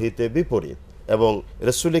গেল হিতে বিপরীত এবং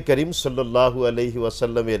রাসূল করিম সাল্লাল্লাহু আলাইহি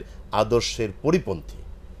ওয়াসাল্লামের আদর্শের পরিপন্থী।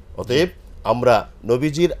 অতএব আমরা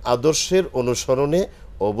নবীজির আদর্শের অনুসরণে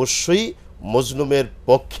অবশ্যই মজলুমের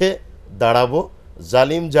পক্ষে দাঁড়াবো,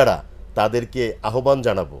 জালিম যারা তাদেরকে আহ্বান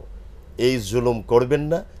জানাবো, এই জুলুম করবেন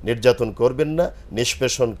না, নির্যাতন করবেন না,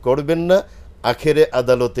 নিষ্পেষণ করবেন না। আখেরে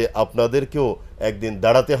আদালতে আপনাদেরকেও একদিন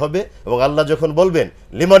দাঁড়াতে হবে এবং আল্লাহ যখন বলবেন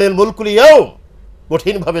লিমানিল মুলকুল ইয়াউম,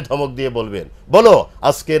 কঠিনভাবে ধমক দিয়ে বলবেন, বলো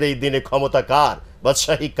আজকের এই দিনে ক্ষমতা কার,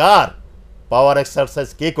 বাদশাহী কার, পাওয়ার এক্সারসাইজ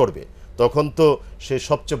কে করবে? তখন তো সে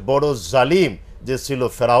সবচেয়ে বড় জালিম যে ছিল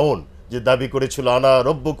ফেরাউন, যে দাবি করেছিল আনা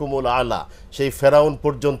রব্বুকুমুল আলা, সেই ফেরাউন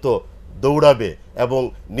পর্যন্ত দৌড়াবে এবং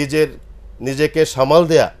নিজেকে সামাল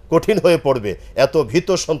দেয়া কঠিন হয়ে পড়বে, এত ভীত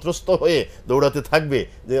সন্ত্রস্ত হয়ে দৌড়াতে থাকবে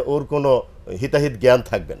যে ওর কোনো হিতাহিত জ্ঞান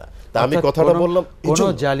থাকবে না। তা আমি কথাটা বললাম, কোনো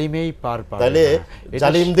জালিমেই পার পাবে না। তাহলে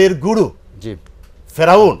জালিমদের গুরু জি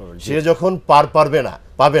ফেরাউন, সে যখন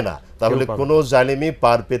পাবে না তাহলে কোনো জালিমই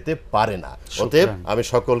পার পেতে পারে না। অতএব আমি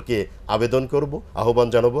সকলকে আবেদন করব, আহ্বান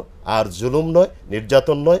জানাবো, আর জুলুম নয়,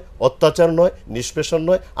 নির্যাতন নয়, অত্যাচার নয়, নিষ্পেষণ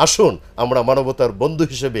নয়, আসুন আমরা মানবতার বন্ধু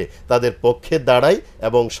হিসেবে তাদের পক্ষে দাঁড়াই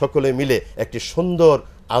এবং সকলে মিলে একটি সুন্দর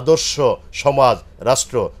আদর্শ সমাজ,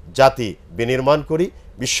 রাষ্ট্র, জাতি বিনির্মাণ করি,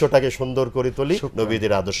 বিশ্বটাকে সুন্দর করে তুলি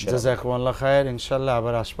নবীদের আদর্শে। জাযাকুমুল্লাহ খায়ের। ইনশাআল্লাহ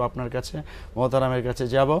আবার আসবো আপনার কাছে, মোহতারামের কাছে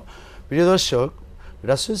যাব। প্রিয় দর্শক,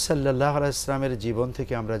 রাসূল সাল্লাল্লাহু আলাইহি ওয়াসাল্লামের জীবন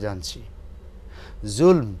থেকে আমরা জানছি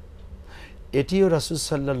জুলম, এটিও রাসূল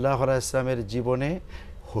সাল্লাল্লাহু আলাইহি ওয়াসাল্লামের জীবনে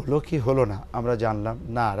হলো কি হলো না আমরা জানলাম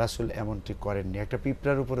না, রাসূল এমনটি করেননি, একটা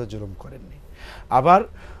পিঁপড়ার উপরে জুলুম করেননি। আবার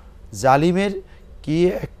জালিমের কি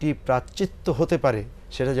একটি প্রায়শ্চিত্ত হতে পারে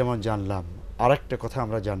সেটা যেমন জানলাম। আরেকটা কথা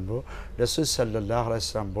আমরা জানবো, রাসূল সাল্লাল্লাহু আলাইহি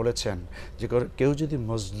ওয়াসাল্লাম বলেছেন যে কেউ যদি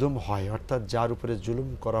মজলুম হয়, অর্থাৎ যার উপরে জুলুম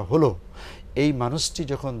করা হলো, এই মানুষটি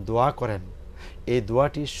যখন দোয়া করেন, এই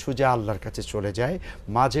দোয়াটি সোজা আল্লাহর কাছে চলে যায়,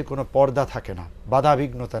 মাঝে কোনো পর্দা থাকে না, বাধা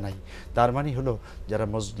বিঘ্নতা নাই। তার মানে হলো যারা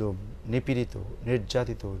মজলুম, নিপীড়িত,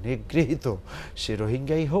 নির্যাতিত, নিগৃহীত, সে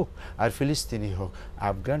রোহিঙ্গাই হোক আর ফিলিস্তিনি হোক,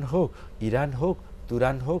 আফগান হোক, ইরান হোক,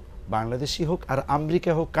 তুরান হোক, বাংলাদেশি হোক আর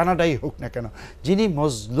আমেরিকা হোক, কানাডাই হোক না কেন, যিনি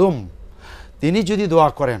মজলুম তিনি যদি দোয়া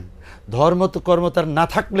করেন, ধর্ম তো কর্ম তার না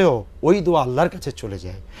থাকলেও ওই দোয়া আল্লাহর কাছে চলে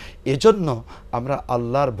যায়। এজন্য আমরা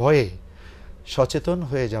আল্লাহর ভয়ে সচেতন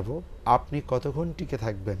হয়ে যাব। আপনি কতক্ষণ টিকে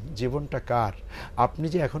থাকবেন, জীবনটা কার? আপনি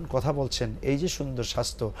যে এখন কথা বলছেন, এই যে সুন্দর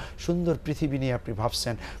স্বাস্থ্য, সুন্দর পৃথিবী নিয়ে আপনি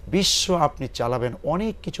ভাবছেন, বিশ্ব আপনি চালাবেন,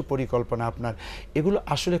 অনেক কিছু পরিকল্পনা আপনার, এগুলো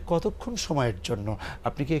আসলে কতক্ষণ সময়ের জন্য?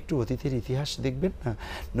 আপনি কি একটু অতীতের ইতিহাস দেখবেন না?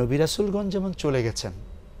 নবী রাসূলগণ যেমন চলে গেছেন,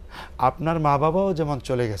 আপনার মা বাবাও যেমন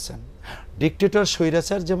চলে গেছেন, ডিক্টেটর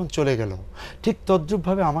স্বৈরাচার যেমন চলে গেল, ঠিক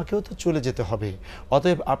তদ্রূপভাবে আমাকেও তো চলে যেতে হবে।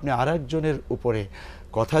 অতএব আপনি আরেকজনের উপরে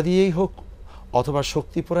কথা দিয়েই হোক, অথবা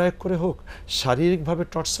শক্তি প্রয়োগ করে হোক, শারীরিকভাবে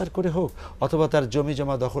টর্চার করে হোক, অথবা তার জমি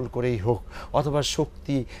জমা দখল করেই হোক, অথবা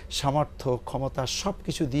শক্তি, সামর্থ্য, ক্ষমতা সব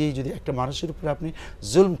কিছু দিয়েই যদি একটা মানুষের উপরে আপনি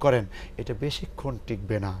জুলম করেন, এটা বেশিক্ষণ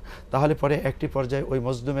টিকবে না। তাহলে পরে একটি পর্যায়ে ওই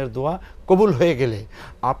মজলুমের দোয়া কবুল হয়ে গেলে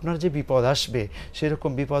আপনার যে বিপদ আসবে,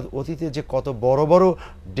 সেরকম বিপদ অতীতে যে কত বড় বড়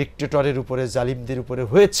ডিক্টেটরের উপরে, জালিমদের উপরে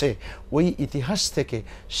হয়েছে, ওই ইতিহাস থেকে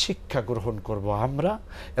শিক্ষা গ্রহণ করব আমরা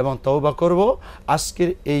এবং তওবা করব।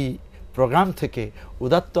 আজকের এই প্রোগ্রাম থেকে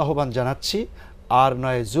উদাত্ত আহ্বান জানাচ্ছি, আর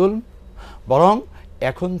নয় জুলম, বরং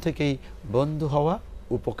এখন থেকেই বন্ধু হওয়া,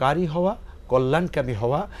 উপকারী হওয়া, কল্যাণকামী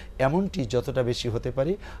হওয়া, এমনটি যতটা বেশি হতে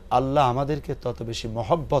পারি আল্লাহ আমাদেরকে তত বেশি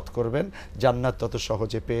মহব্বত করবেন, জান্নাত তত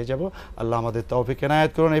সহজে পেয়ে যাব। আল্লাহ আমাদের তৌফিক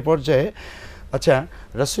এনায়েত করুন। এই পর্যায়ে আচ্ছা,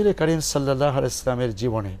 রাসূল করিম সাল্লাল্লাহু আলাইহি ওয়াসাল্লামের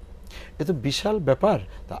জীবনে এ তো বিশাল ব্যাপার।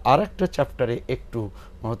 তা আর একটা চ্যাপ্টারে একটু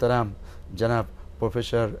মোহতারাম জনাব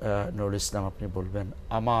প্রফেসর নুরুল ইসলাম আপনি বলবেন,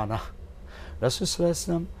 আমানাহ। রাসূল সাল্লাল্লাহু আলাইহি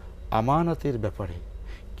ওয়াসাল্লাম আমানতের ব্যাপারে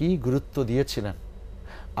কি গুরুত্ব দিয়েছিলেন,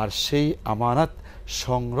 আর সেই আমানত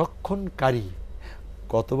সংরক্ষণকারী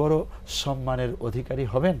কত বড় সম্মানের অধিকারী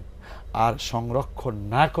হবেন, আর সংরক্ষণ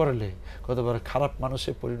না করলে কত বড় খারাপ মানুষে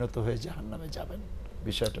পরিণত হয়ে জাহান্নামে যাবেন,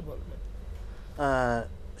 বিষয়টা বলবেন।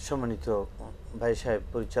 সম্মানিত ভাই সাহেব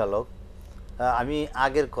পরিচালক, আমি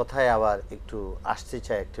আগের কথায় আবার একটু আসতে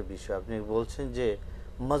চাই একটা বিষয়। আপনি বলছেন যে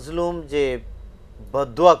মজলুম যে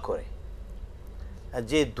বদদোয়া করে,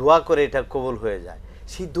 যে দোয়া করে এটা কবুল হয়ে যায়,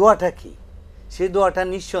 সেই দোয়াটা কি? সেই দোয়াটা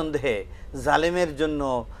নিঃসন্দেহে জালেমের জন্য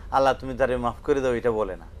আল্লাহ তুমি তারে মাফ করে দাও এটা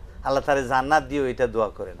বলে না, আল্লাহ তারে জান্নাত দিও এটা দোয়া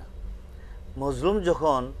করে না। মজলুম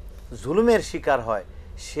যখন জুলুমের শিকার হয়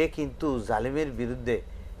সে কিন্তু জালিমের বিরুদ্ধে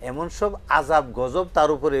এমন সব আযাব গজব তার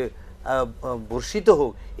উপরে বর্ষিত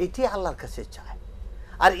হোক, এটি আল্লাহর কাছে চায়।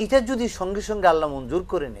 আর এটা যদি সঙ্গে সঙ্গে আল্লাহ মঞ্জুর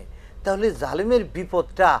করে নেয় তাহলে জালিমের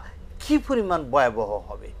বিপদটা কি পরিমাণ ভয়াবহ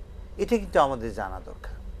হবে এটা কিন্তু আমাদের জানা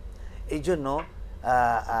দরকার। এই জন্য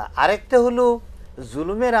আরেকটা হলো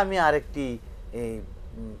জুলুমের, আমি আরেকটি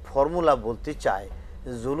ফর্মুলা বলতে চাই,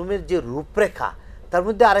 জুলুমের যে রূপরেখা তার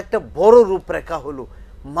মধ্যে আরেকটা বড় রূপরেখা হলো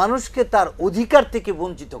মানুষকে তার অধিকার থেকে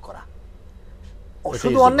বঞ্চিত করা।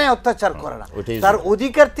 শুধু অন্যায় অত্যাচার করা না, তার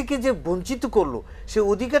অধিকার থেকে যে বঞ্চিত করলো, সে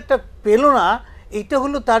অধিকারটা পেল না, এটা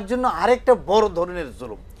হলো তার জন্য আরেকটা বড় ধরনের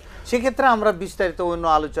জুলুম। সেক্ষেত্রে আমরা বিস্তারিত অন্য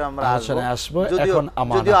আলোচনা আমরা আসবো।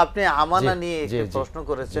 যদিও আপনি আমানা নিয়ে একটি প্রশ্ন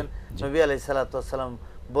করেছেন, নবী আলাইহিস সালাতু ওয়াস সালাম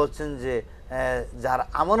বলছেন যে যার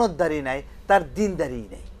আমানতদারি নাই তার দিনদারি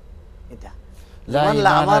নাই। এটা মান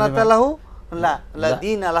লা আমানাতা লাহু লা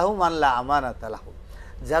দীন লাহু মান লা আমানাতা লাহু,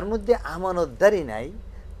 যার মধ্যে আমানতদারি নাই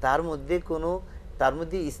তার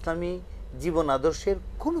মধ্যে ইসলামী জীবন আদর্শের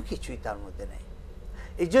কোনো কিছুই তার মধ্যে নাই।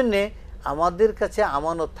 এই জন্যে আমাদের কাছে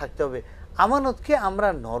আমানত থাকতে হবে। আমানতকে আমরা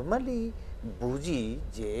নর্মালি বুঝি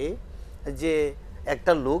যে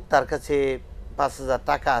একটা লোক তার কাছে ৫,০০০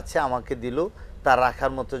 টাকা আছে, আমাকে দিল, তার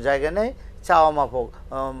রাখার মতো জায়গা নেই, চাওয়া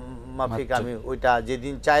মাফিক আমি ওইটা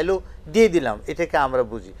যেদিন চাইলো দিয়ে দিলাম, এটাকে আমরা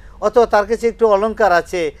বুঝি। অথবা তার কাছে একটু অলংকার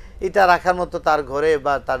আছে, এটা রাখার মতো তার ঘরে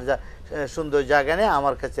বা তার সুন্দর জায়গা নেই,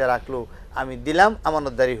 আমার কাছে রাখলো, আমি দিলাম,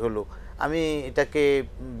 আমানতদারি হলো। আমি এটাকে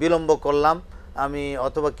বিলম্ব করলাম, আমি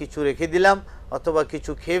অথবা কিছু রেখে দিলাম অথবা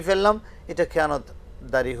কিছু খেয়ে ফেললাম, এটা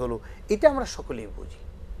খেয়ানতদারি হলো। এটা আমরা সকলেই বুঝি।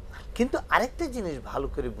 কিন্তু আরেকটা জিনিস ভালো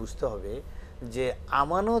করে বুঝতে হবে যে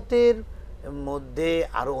আমানতের মধ্যে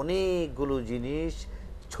আরো অনেকগুলো জিনিস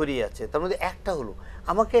ছড়িয়ে আছে। তার মধ্যে একটা হলো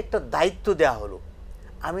আমাকে একটা দায়িত্ব দেয়া হলো,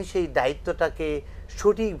 আমি সেই দায়িত্বটাকে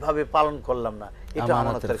সঠিকভাবে পালন করলাম না, এটা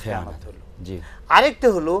আমানতের খেয়ানত হলো। আরেকটা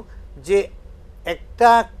হলো যে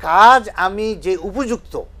একটা কাজ আমি যে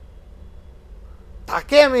উপযুক্ত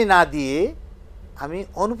তাকে আমি না দিয়ে আমি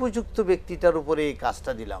অনুপযুক্ত ব্যক্তিটার উপরে এই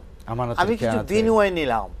কাজটা দিলাম, আমি কিছু বিনিময়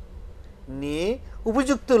নিলাম, নিয়ে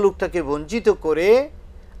উপযুক্ত লোকটাকে বঞ্চিত করে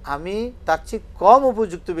আমি তার চেয়ে কম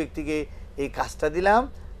উপযুক্ত ব্যক্তিকে এই কাজটা দিলাম,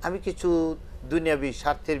 আমি কিছু দুনিয়াবি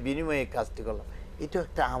স্বার্থের বিনিময়ে কাজটি করলাম, এটা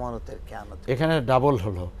একটা আমানতের খেয়ানত। এখানে ডাবল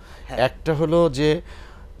হলো, একটা হলো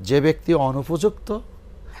যে ব্যক্তি অনুপযুক্ত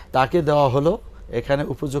তাকে দেওয়া হলো, এখানে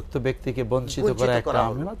উপযুক্ত ব্যক্তিকে বঞ্চিত করা একটা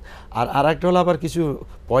আমানত। আর আরেকটা হলো আবার কিছু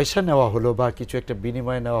পয়সা নেওয়া হলো বা কিছু একটা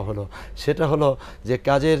বিনিময় নেওয়া হলো, সেটা হলো যে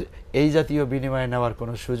কাজের এই জাতীয় বিনিময় নেওয়ার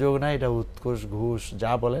কোনো সুযোগ নাই, এটা উৎকোষ ঘুষ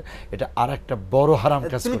যা বলে, এটা আরেকটা বড় হারাম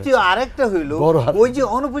কাজ। তৃতীয় আরেকটা হইলো ওই যে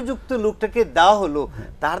অনুপযুক্ত লোকটাকে দেওয়া হলো,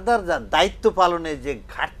 তার দ্বারা দায়িত্ব পালনের যে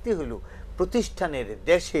ঘাটতি হলো, প্রতিষ্ঠানের,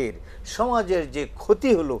 দেশের, সমাজের যে ক্ষতি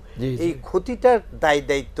হলো, এই ক্ষতিটার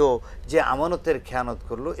দায়িত্ব যে আমানতের খেয়ানত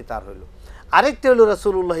করলো এ তার হইলো। আরেকটা হলো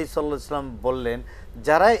রাসূলুল্লাহ সাল্লাল্লাহু আলাইহি ওয়াসাল্লাম বললেন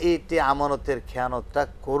যারা এইটি আমানতের খেয়ানতটা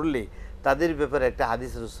করলে তাদের ব্যাপারে একটা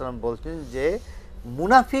হাদিস রাসূলুল্লাহ বলছেন যে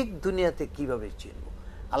মুনাফিক দুনিয়াতে কিভাবে চিনব।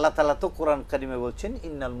 আল্লাহ তাআলা তো কোরআন কারিমে বলছেন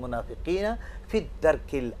ইন্নাল মুনাফিকিনা ফিদ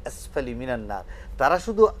দারকিল আসফালি মিনান নার, তারা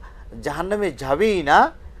শুধু জাহান্নামে যাবেই না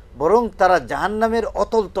বরং তারা জাহান্নামের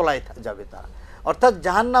অতল তলায় যাবে। তারা অর্থাৎ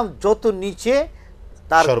জাহান্নাম যত নিচে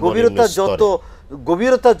তার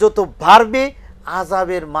গভীরতা যত বাড়বে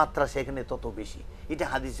আযাবের মাত্রা সেখানে তত বেশি, এটা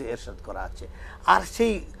হাদিসে ইরশাদ করা আছে। আর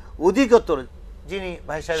সেই অধিকতর যিনি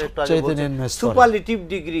ভাই সাহেব একটু আগে বলছেন সুপারলেটিভ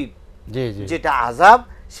ডিগ্রি যেটা আযাব,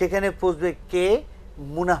 সেখানে পৌঁছবে কে?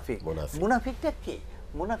 মুনাফিক। মুনাফিকটা কে?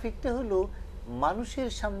 মুনাফিকটা হলো মানুষের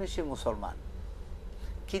সামনে সে মুসলমান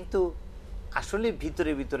কিন্তু আসলে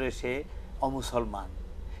ভিতরে ভিতরে সে অমুসলমান,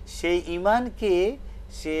 সেই ঈমানকে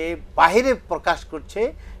সে বাহিরে প্রকাশ করছে,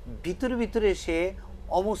 ভিতরে ভিতরে সে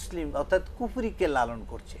অমুসলিম অর্থাৎ কুফরিকে লালন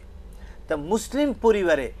করছে। তা মুসলিম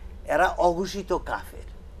পরিবারে এরা অঘোষিত কাফের,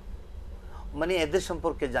 মানে এদের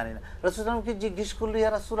সম্পর্কে জানি না। রাসূলুল্লাহ সাল্লাল্লাহু আলাইহি ওয়াসাল্লামকে জিজ্ঞেস করলো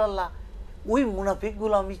ইয়া রাসূলুল্লাহ ওই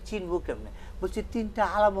মুনাফিকগুলো আমি চিনবো কেমনে? বলছে তিনটা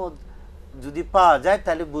আলামত যদি পাওয়া যায়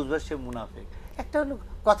তাহলে বুঝবে সে মুনাফিক। একটা হলো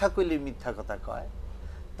কথা কইলে মিথ্যা কথা কয়,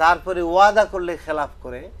 তারপরে ওয়াদা করলে খেলাফ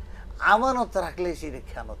করে, আমানত রাখলে সে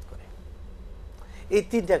খেয়ানত করে। এই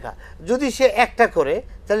তিনটা কাজ যদি সে একটা করে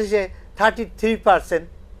তাহলে সে 33%,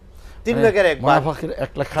 3 ভাগের 1 ভাগ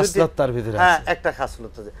একটা খাসলত তার ভিতরে আছে। হ্যাঁ, একটা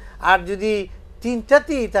খাসলত আছে। আর যদি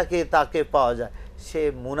তিনটাতেই তাকে পাওয়া যায় সে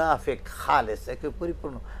মুনাফিক খালেস, একে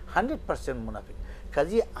পরিপূর্ণ 100% মুনাফিক।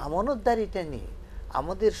 কাজী আমানতদারিটা নিয়ে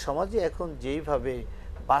আমাদের সমাজে এখন যেইভাবে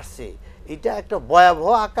বাড়ছে এটা একটা ভয়াবহ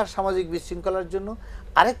আকার সামাজিক বিশৃঙ্খলার জন্য।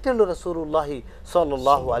 আরেকটা হলো রাসূলুল্লাহ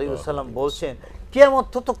সাল্লাল্লাহু আলাইহি ওয়াসাল্লাম বলছেন কিয়ামত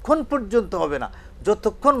ততক্ষণ পর্যন্ত হবে না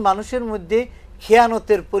যতক্ষণ মানুষের মধ্যে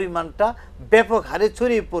খেয়ানতের পরিমাণটা ব্যাপক হারে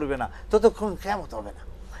ছড়িয়ে পড়বে না, ততক্ষণ কিয়ামত হবে না।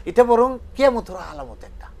 এটা বরং কিয়ামতের আলামত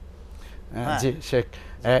একটা। জি শেখ,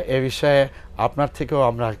 এ বিষয়ে আপনার থেকেও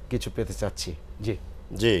আমরা কিছু পেতে চাচ্ছি। জি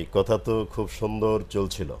জি, কথা তো খুব সুন্দর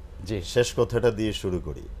চলছিল। জি, শেষ কথাটা দিয়ে শুরু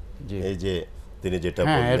করি। এই যে তিনি যেটা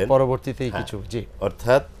বললেন পরবর্তীতেই কিছু। জি,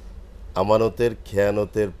 অর্থাৎ আমানতের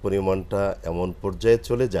খেয়ানতের পরিমাণটা এমন পর্যায়ে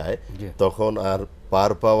চলে যায় তখন আর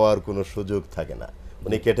পার পাওয়ার কোনো সুযোগ থাকে না।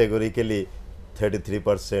 উনি ক্যাটেগরিক্যালি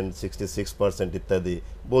 33%, 66% ইত্যাদি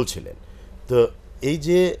বলছিলেন। তো এই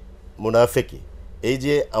যে মুনাফিকি, এই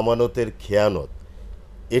যে আমানতের খেয়ানত,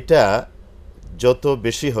 এটা যত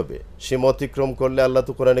বেশি হবে, সীমা অতিক্রম করলে আল্লাহ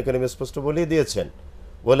তো কোরআনে কারিমে স্পষ্ট বলেই দিয়েছেন,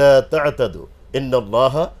 ওয়ালা তা'তাদু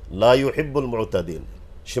ইন্নাল্লাহা লা ইউহিব্বুল মু'তাদিন,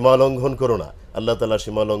 সীমা লঙ্ঘন করো না, আল্লাহ তাআলা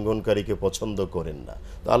সীমা লঙ্ঘনকারীকে পছন্দ করেন না।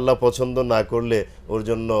 তো আল্লাহ পছন্দ না করলে ওর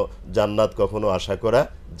জন্য জান্নাত কখনো আশা করা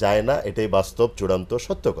যায় না, এটাই বাস্তব চূড়ান্ত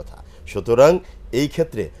সত্য কথা। সুতরাং এই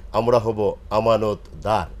ক্ষেত্রে আমরা হব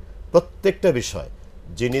আমানতদার। প্রত্যেকটা বিষয়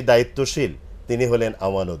যিনি দায়িত্বশীল তিনি হলেন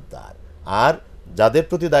আমানতদার, আর যাদের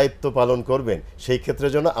প্রতি দায়িত্ব পালন করবেন সেই ক্ষেত্রে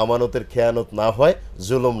যেন আমানতের খেয়ানত না হয়,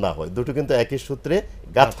 জুলুম না হয়, দুটো কিন্তু একই সূত্রে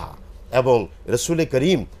গাঁথা। এবং রাসূল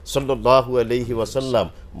করিম সাল্লাল্লাহু আলাইহি ওয়াসাল্লাম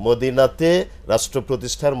মদিনাতে রাষ্ট্র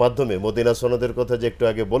প্রতিষ্ঠার মাধ্যমে, মদিনা সনদের কথা যে একটু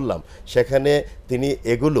আগে বললাম, সেখানে তিনি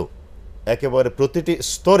এগুলো একেবারে প্রতিটি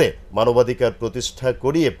স্তরে মানবাধিকার প্রতিষ্ঠা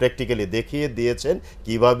করিয়ে প্র্যাকটিক্যালি দেখিয়ে দিয়েছেন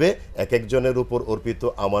কিভাবে এক একজনের উপর অর্পিত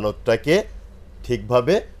আমানতটাকে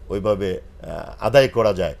ঠিকভাবে ওইভাবে আদায়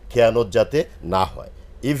করা যায়, খেয়ানত যাতে না হয়।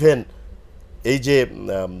 ইভেন এই যে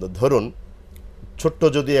ধরুন ছোট্ট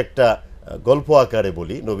যদি একটা গল্প আকারে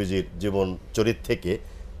বলি নবীজির জীবন চরিত্র থেকে,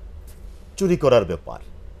 চুরি করার ব্যাপার।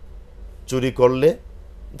 চুরি করলে,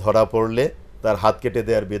 ধরা পড়লে তার হাত কেটে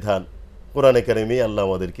দেওয়ার বিধান কোরআনে কারিমে আল্লাহ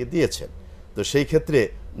আমাদেরকে দিয়েছেন। তো সেই ক্ষেত্রে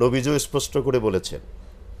নবীজিও স্পষ্ট করে বলেছেন,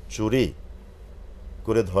 চুরি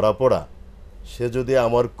করে ধরা পড়া সে যদি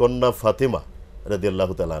আমার কন্যা ফাতিমা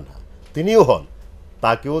রাদিয়াল্লাহু তাআলা আনহা তিনিও হন,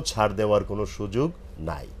 তাকেও ছাড় দেওয়ার কোনো সুযোগ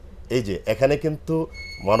নাই। এই যে এখানে কিন্তু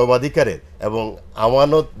মানবাধিকারের এবং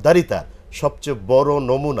আমানতদারিতার সবচেয়ে বড়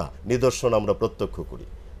নমুনা নিদর্শন আমরা প্রত্যক্ষ করি।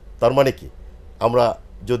 তার মানে কি, আমরা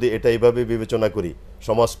যদি এটা এইভাবে বিবেচনা করি,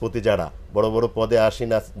 সমাজপতি যারা বড় বড় পদে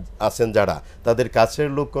আসেন যারা, তাদের কাছের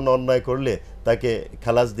লোক কোনো অন্যায় করলে তাকে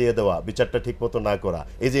খালাস দিয়ে দেওয়া, বিচারটা ঠিকমতো না করা,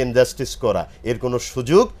 এই যে ইনজাস্টিস করা, এর কোনো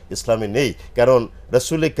সুযোগ ইসলামে নেই। কারণ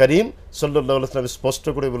রাসূল করিম সাল্লাল্লাহু আলাইহি ওয়াসাল্লাম স্পষ্ট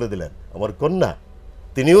করে বলে দিলেন, আমার কন্যা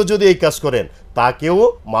তিনিও যদি এই কাজ করেন তাকেও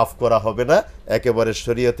মাফ করা হবে না, একেবারে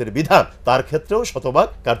শরীয়তের বিধান তার ক্ষেত্রেও শতভাগ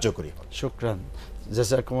কার্যকরী হবে। শুকরান,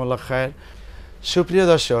 জাযাকুমুল্লাহ খায়ের। সুপ্রিয়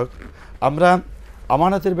দর্শক, আমরা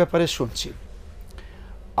আমানতের ব্যাপারে শুনছি।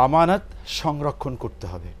 আমানত সংরক্ষণ করতে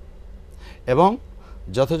হবে এবং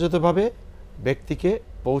যথাযথভাবে ব্যক্তিকে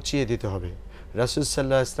পৌঁছিয়ে দিতে হবে। রাসূল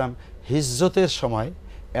সাল্লাল্লাহু আলাইহি ওয়াসাল্লাম হিজরতের সময়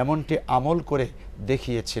এমনটি আমল করে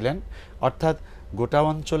দেখিয়েছিলেন। অর্থাৎ গোটা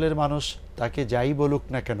অঞ্চলের মানুষ তাকে যাই বলুক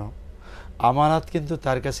না কেন, আমানত কিন্তু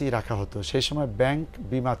তার কাছেই রাখা হতো। সেই সময় ব্যাংক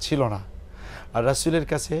বিমা ছিল না, আর রাসূলের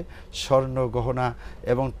কাছে স্বর্ণ গহনা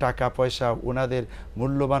এবং টাকা পয়সা, ওনাদের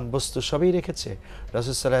মূল্যবান বস্তু সবই রেখেছে।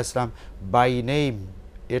 রাসূল সাল্লাল্লাহু আলাইহি ওয়াসাল্লাম বাই নেম,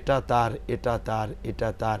 এটা তার, এটা তার, এটা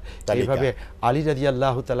তার, এইভাবে আলী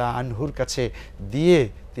রাদিয়াল্লাহু তাআলা আনহুর কাছে দিয়ে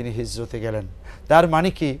তিনি হিজরতে গেলেন। তার মানে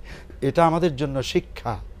কি, এটা আমাদের জন্য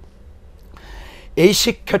শিক্ষা। এই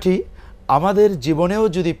শিক্ষাটি আমাদের জীবনেও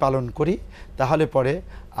যদি পালন করি তাহলে পরে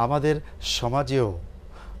আমাদের সমাজেও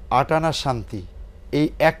আটানা শান্তি এই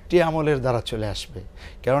একটি আমলের দ্বারা চলে আসবে।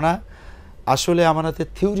 কেননা আসলে আমানতের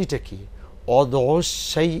থিওরিটা কি,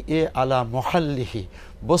 অদশাইয়ে আলা মহাল্লিহি,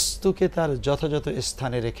 বস্তুকে তার যথাযথ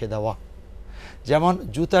স্থানে রেখে দেওয়া। যেমন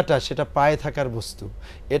জুতাটা সেটা পায়ে থাকার বস্তু,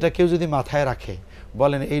 এটা কেউ যদি মাথায় রাখে,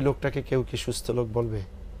 বলেন এই লোকটাকে কেউ কি সুস্থ লোক বলবে?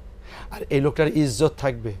 আর এই লোকটার ইজ্জত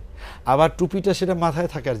থাকবে। আবার টুপিটা সেটা মাথায়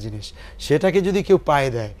থাকার জিনিস, সেটাকে যদি কেউ পায়ে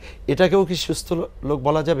দেয়, এটাকেও কি সুস্থ লোক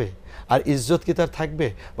বলা যাবে? আর ইজ্জত কি তার থাকবে?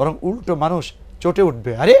 বরং উল্টো মানুষ চটে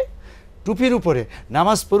উঠবে, আরে টুপির উপরে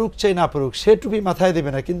নামাজ পড়ুক চাই না পড়ুক, সে টুপি মাথায়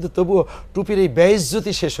দেবে না, কিন্তু তবুও টুপির এই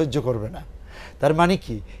বেইজ্জতি সে সহ্য করবে না। তার মানে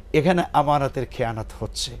কি, এখানে আমানতের খেয়ানত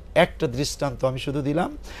হচ্ছে। একটা দৃষ্টান্ত আমি শুধু দিলাম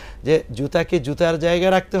যে জুতাকে জুতার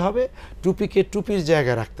জায়গায় রাখতে হবে, টুপিকে টুপির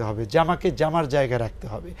জায়গায় রাখতে হবে, জামাকে জামার জায়গায় রাখতে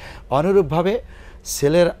হবে। অনুরূপভাবে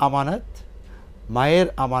ছেলের আমানত, মায়ের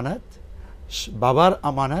আমানত, বাবার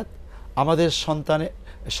আমানত, আমাদের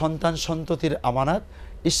সন্তান সন্ততির আমানত,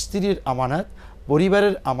 স্ত্রীর আমানত,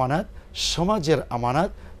 পরিবারের আমানত, সমাজের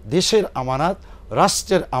আমানত, দেশের আমানত,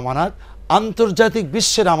 রাষ্ট্রের আমানত, আন্তর্জাতিক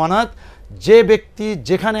বিশ্বের আমানত। যে ব্যক্তি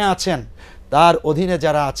যেখানে আছেন তার অধীনে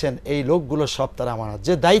যারা আছেন এই লোকগুলো সব তার আমানত,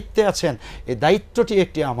 যে দায়িত্বে আছেন এই দায়িত্বটি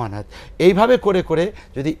একটি আমানত। এইভাবে করে করে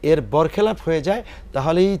যদি এর বরখেলাপ হয়ে যায়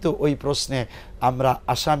তাহলেই তো ওই প্রশ্নে আমরা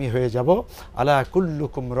আসামি হয়ে যাব। আলা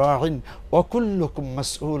কুল্লুকুম রাইন ওয়া কুল্লুকুম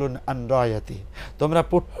মাসউলুন আন রায়াতি, তোমরা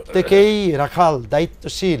প্রত্যেকেই রাখাল,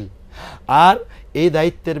 দায়িত্বশীল, আর এই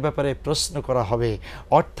দায়িত্বের ব্যাপারে প্রশ্ন করা হবে।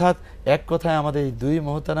 অর্থাৎ এক কথায় আমাদের এই দুই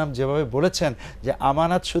মুহতারাম যেভাবে বলেছেন যে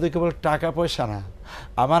আমানত শুধু কেবল টাকা পয়সা না,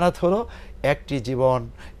 আমানত হলো একটি জীবন,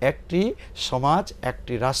 একটি সমাজ,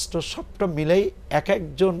 একটি রাষ্ট্র, সবটা মিলেই এক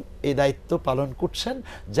একজন এই দায়িত্ব পালন করছেন,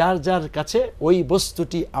 যার যার কাছে ওই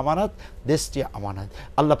বস্তুটি আমানত, দেশটি আমানত।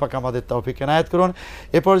 আল্লাহ পাক আমাদের তৌফিক এনায়েত করুন।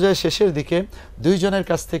 এ পর্যায়ে শেষের দিকে দুইজনের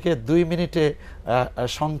কাছ থেকে 2 মিনিটে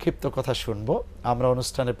সংক্ষিপ্ত কথা শুনব। আমরা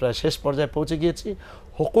অনুষ্ঠানের প্রায় শেষ পর্যায়ে পৌঁছে গিয়েছি।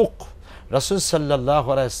 হুকুক, রাসূল সাল্লাল্লাহু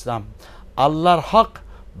আলাইহি ওয়াসাল্লাম আল্লাহর হক,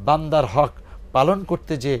 বান্দার হক পালন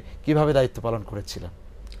করতে যে কিভাবে দায়িত্ব পালন করেছিলেন।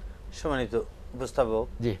 সম্মানিত উপস্থাপক,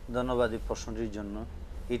 জি ধন্যবাদ এই প্রশ্নটির জন্য।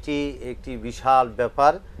 এটি একটি বিশাল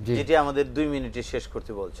ব্যাপার যেটি আমাদের 2 মিনিটে শেষ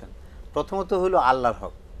করতে বলছেন। প্রথমত হলো আল্লাহর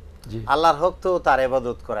হক। আল্লাহর হক তো তার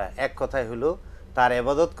ইবাদত করা, এক কথায় হলো তার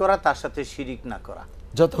ইবাদত করা, তার সাথে শিরিক না করা,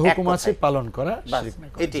 যত হুকুম আছে পালন করা, শিরিক না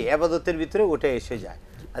করা, এটি ইবাদতের ভিতরে ওটা এসে যায়।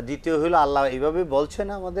 আর দ্বিতীয় হলো আল্লাহ এইভাবে বলছেন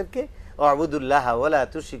আমাদেরকে, ওয়াবুদুল্লাহ ওয়ালা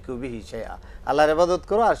তুশরিকু বিহি শাইআ, আল্লাহর ইবাদত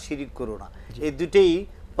করো আর শিরিক করো না। এই দুটেই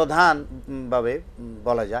প্রধানভাবে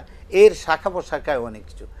বলা যায়। এর শাখা প্রশাখায় অনেক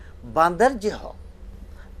কিছু। বান্দার যে হক,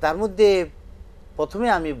 তার মধ্যে প্রথমে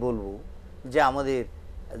আমি বলবো যে আমাদের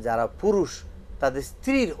যারা পুরুষ তাদের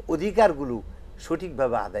স্ত্রীর অধিকারগুলো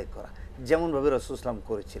সঠিকভাবে আদায় করা, যেমনভাবে রাসূল সাল্লাল্লাহু আলাইহি ওয়াসাল্লাম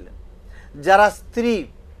করেছিলেন। যারা স্ত্রী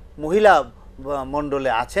মহিলা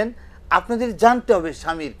মণ্ডলে আছেন, আপনাদের জানতে হবে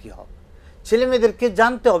স্বামীর কী হক, ছেলে মেয়েদেরকে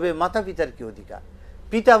জানতে হবে মাতা পিতার কী অধিকার,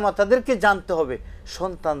 পিতা মাতাদেরকে জানতে হবে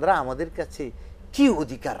সন্তানরা আমাদের কাছে কি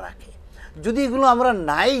অধিকার রাখে। যদি এগুলো আমরা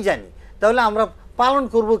নাই জানি তাহলে আমরা পালন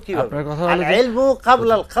করব কিভাবে? আল ইলমু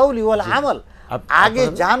কাবলাল কাউলি ওয়াল আমাল, আগে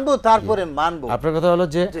জানবো তারপরে মানবো। আপনার কথা হলো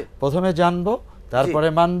যে প্রথমে জানবো তারপরে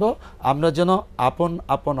মানবো, আমরা যেন আপন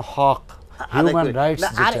আপন হক, হিউম্যান রাইটস।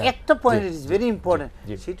 আর একটা পয়েন্ট ইজ ভেরি ইম্পর্টেন্ট,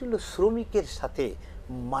 সেটা হলো শ্রমিকের সাথে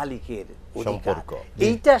মালিকের সম্পর্ক।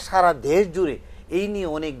 এইটা সারা দেশ জুড়ে এই নিয়ে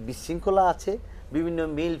অনেক বিশৃঙ্খলা আছে। বিভিন্ন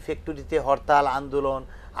মিল ফ্যাক্টরিতে হরতাল আন্দোলন,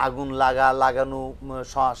 আগুন লাগানো,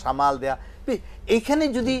 সামাল দেয়া। এইখানে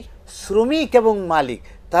যদি শ্রমিক এবং মালিক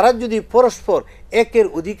তারা যদি পরস্পর একের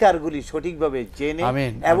অধিকারগুলি সঠিকভাবে জেনে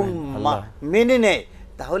এবং মেনে নেয়,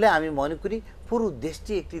 তাহলে আমি মনে করি পুরো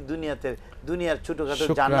দেশটি একটি দুনিয়ার ছোটখাটো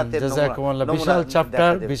জান্নাতের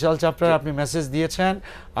বিশাল চ্যাপ্টার আপনি মেসেজ দিয়েছেন।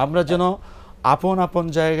 আমরা যেন আপন আপন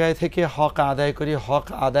জায়গায় থেকে হক আদায় করি। হক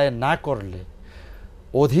আদায় না করলে,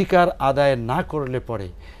 অধিকার আদায় না করলে পরে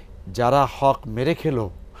যারা হক মেরে খেলো,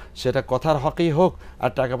 সেটা কথার হকেই হোক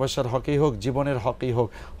আর টাকা পয়সার হকেই হোক, জীবনের হকেই হোক,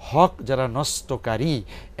 হক যারা নষ্টকারী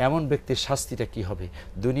এমন ব্যক্তির শাস্তিটা কি হবে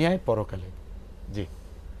দুনিয়ায় পরকালে। জি,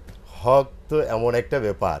 হক তো এমন একটা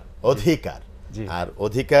ব্যাপার, অধিকার, আর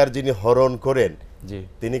অধিকার যিনি হরণ করেন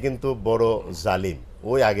তিনি কিন্তু বড় জালিম।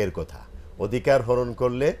 ওই আগের কথা, অধিকার হরণ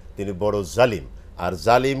করলে তিনি বড় জালিম, আর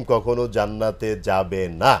জালিম কখনো জান্নাতে যাবে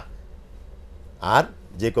না। আর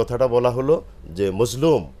যে কথাটা বলা হলো যে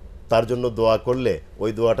মজলুম তার জন্য দোয়া করলে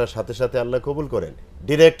ওই দোয়াটার সাথে সাথে আল্লাহ কবুল করেন,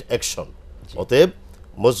 ডিরেক্ট অ্যাকশন। অতএব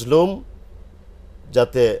মজলুম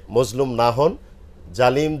যাতে মজলুম না হন,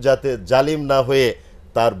 জালিম যাতে জালিম না হয়ে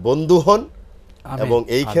তার বন্ধু হন, এবং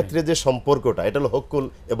এই ক্ষেত্রে যে সম্পর্কটা, এটা হলো হকুল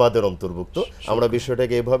ইবাদের অন্তর্ভুক্ত। আমরা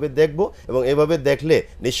বিষয়টাকে এভাবে দেখব, এবং এভাবে দেখলে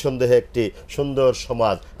নিঃসন্দেহে একটি সুন্দর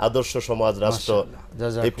সমাজ, আদর্শ সমাজ, রাষ্ট্র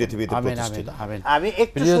এই পৃথিবীতে প্রতিষ্ঠিত হবে। আমি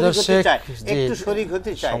একটু শরীক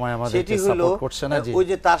হতে চাই, সেটি হলো ওই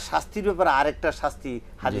যে তার শাস্তির ব্যাপারে আরেকটা শাস্তি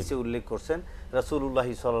হাদিসে উল্লেখ করছেন। রাসূলুল্লাহ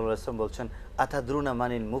সাল্লাল্লাহু আলাইহি ওয়াসাল্লাম বলছেন, আতাদরুনা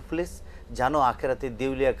মানিল মুফলিস, জানো আখিরাতে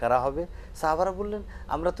দেউলিয়া কারা হবে? সাহাবারা বললেন,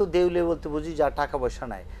 আমরা তো দেউলিয়া বলতে বুঝি যা টাকা পয়সা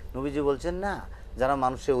নাই। নবীজি বলছেন, না, যারা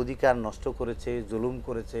মানুষের অধিকার নষ্ট করেছে, জুলুম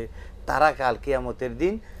করেছে, তারা কাল কিয়ামতের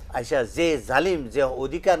দিন আইসা যে জালিম, যে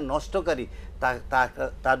অধিকার নষ্টকারী,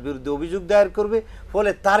 তার বিরুদ্ধে অভিযোগ দায়ের করবে,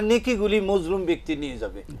 ফলে তার নেকিগুলি মজলুম ব্যক্তি নিয়ে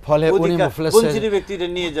যাবে, ফলে বঞ্চিত ব্যক্তিটা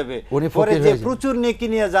নিয়ে যাবে, পরে যে প্রচুর নেকি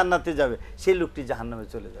নিয়ে জান্নাতে যাবে, সেই লোকটি জাহান্নামে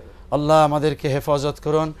চলে যাবে। আল্লাহ আমাদেরকে হেফাজত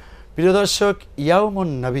করুন। প্রিয় দর্শক,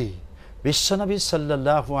 ইয়াউমুন নবী, বিশ্বনবী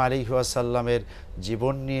সাল্লাল্লাহু আলাইহি ওয়াসাল্লামের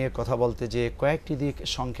জীবন নিয়ে কথা বলতে যে কয়েকটি দিক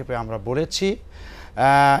সংক্ষেপে আমরা বলেছি।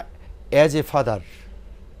 As a father,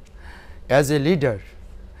 as a leader,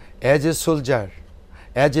 as a soldier,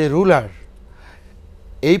 as a ruler,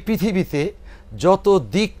 এই পৃথিবীতে যত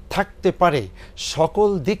দিক থাকতে পারে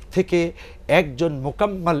সকল দিক থেকে একজন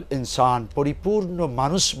মোকাম্মাল ইনসান, পরিপূর্ণ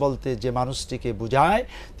মানুষ বলতে যে মানুষটিকে বোঝায়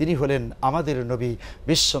তিনি হলেন আমাদের নবী,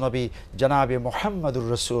 বিশ্বনবী জনাবে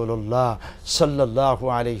মুহাম্মদুর রাসূলুল্লাহ সাল্লাল্লাহু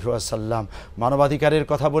আলাইহি ওয়াসাল্লাম। মানবাধিকারের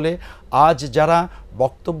কথা বলে আজ যারা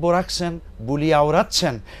বক্তব্য রাখছেন, বুলি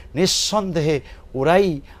আওড়াচ্ছেন, নিঃসন্দেহে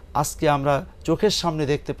ওরাই আজকে আমরা চোখের সামনে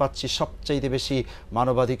দেখতে পাচ্ছি সবচাইতে বেশি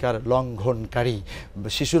মানবাধিকার লঙ্ঘনকারী।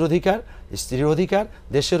 শিশুর অধিকার, স্ত্রীর অধিকার,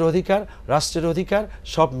 দেশের অধিকার, রাষ্ট্রের অধিকার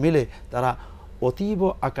সব মিলে তারা অতীব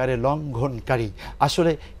আকারে লঙ্ঘনকারী।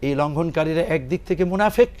 আসলে এই লঙ্ঘনকারীরা একদিক থেকে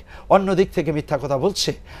মুনাফিক, অন্য দিক থেকে মিথ্যা কথা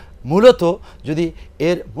বলছে। মূলত যদি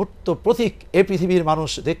এর মূর্ত প্রতীক এ পৃথিবীর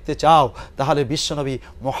মানুষ দেখতে চাও তাহলে বিশ্বনবী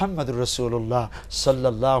মুহাম্মদুর রাসূলুল্লাহ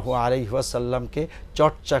সাল্লাল্লাহু আলাইহি ওয়াসাল্লামকে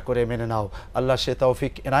চর্চা করে মেনে নাও। আল্লাহ সে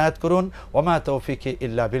তৌফিক এনায়াত করুন। ওমা তৌফিকে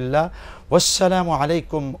ইল্লা বিল্লাহ। ওয়াসসালামু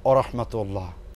আলাইকুম ওয়া রাহমাতুল্লাহ।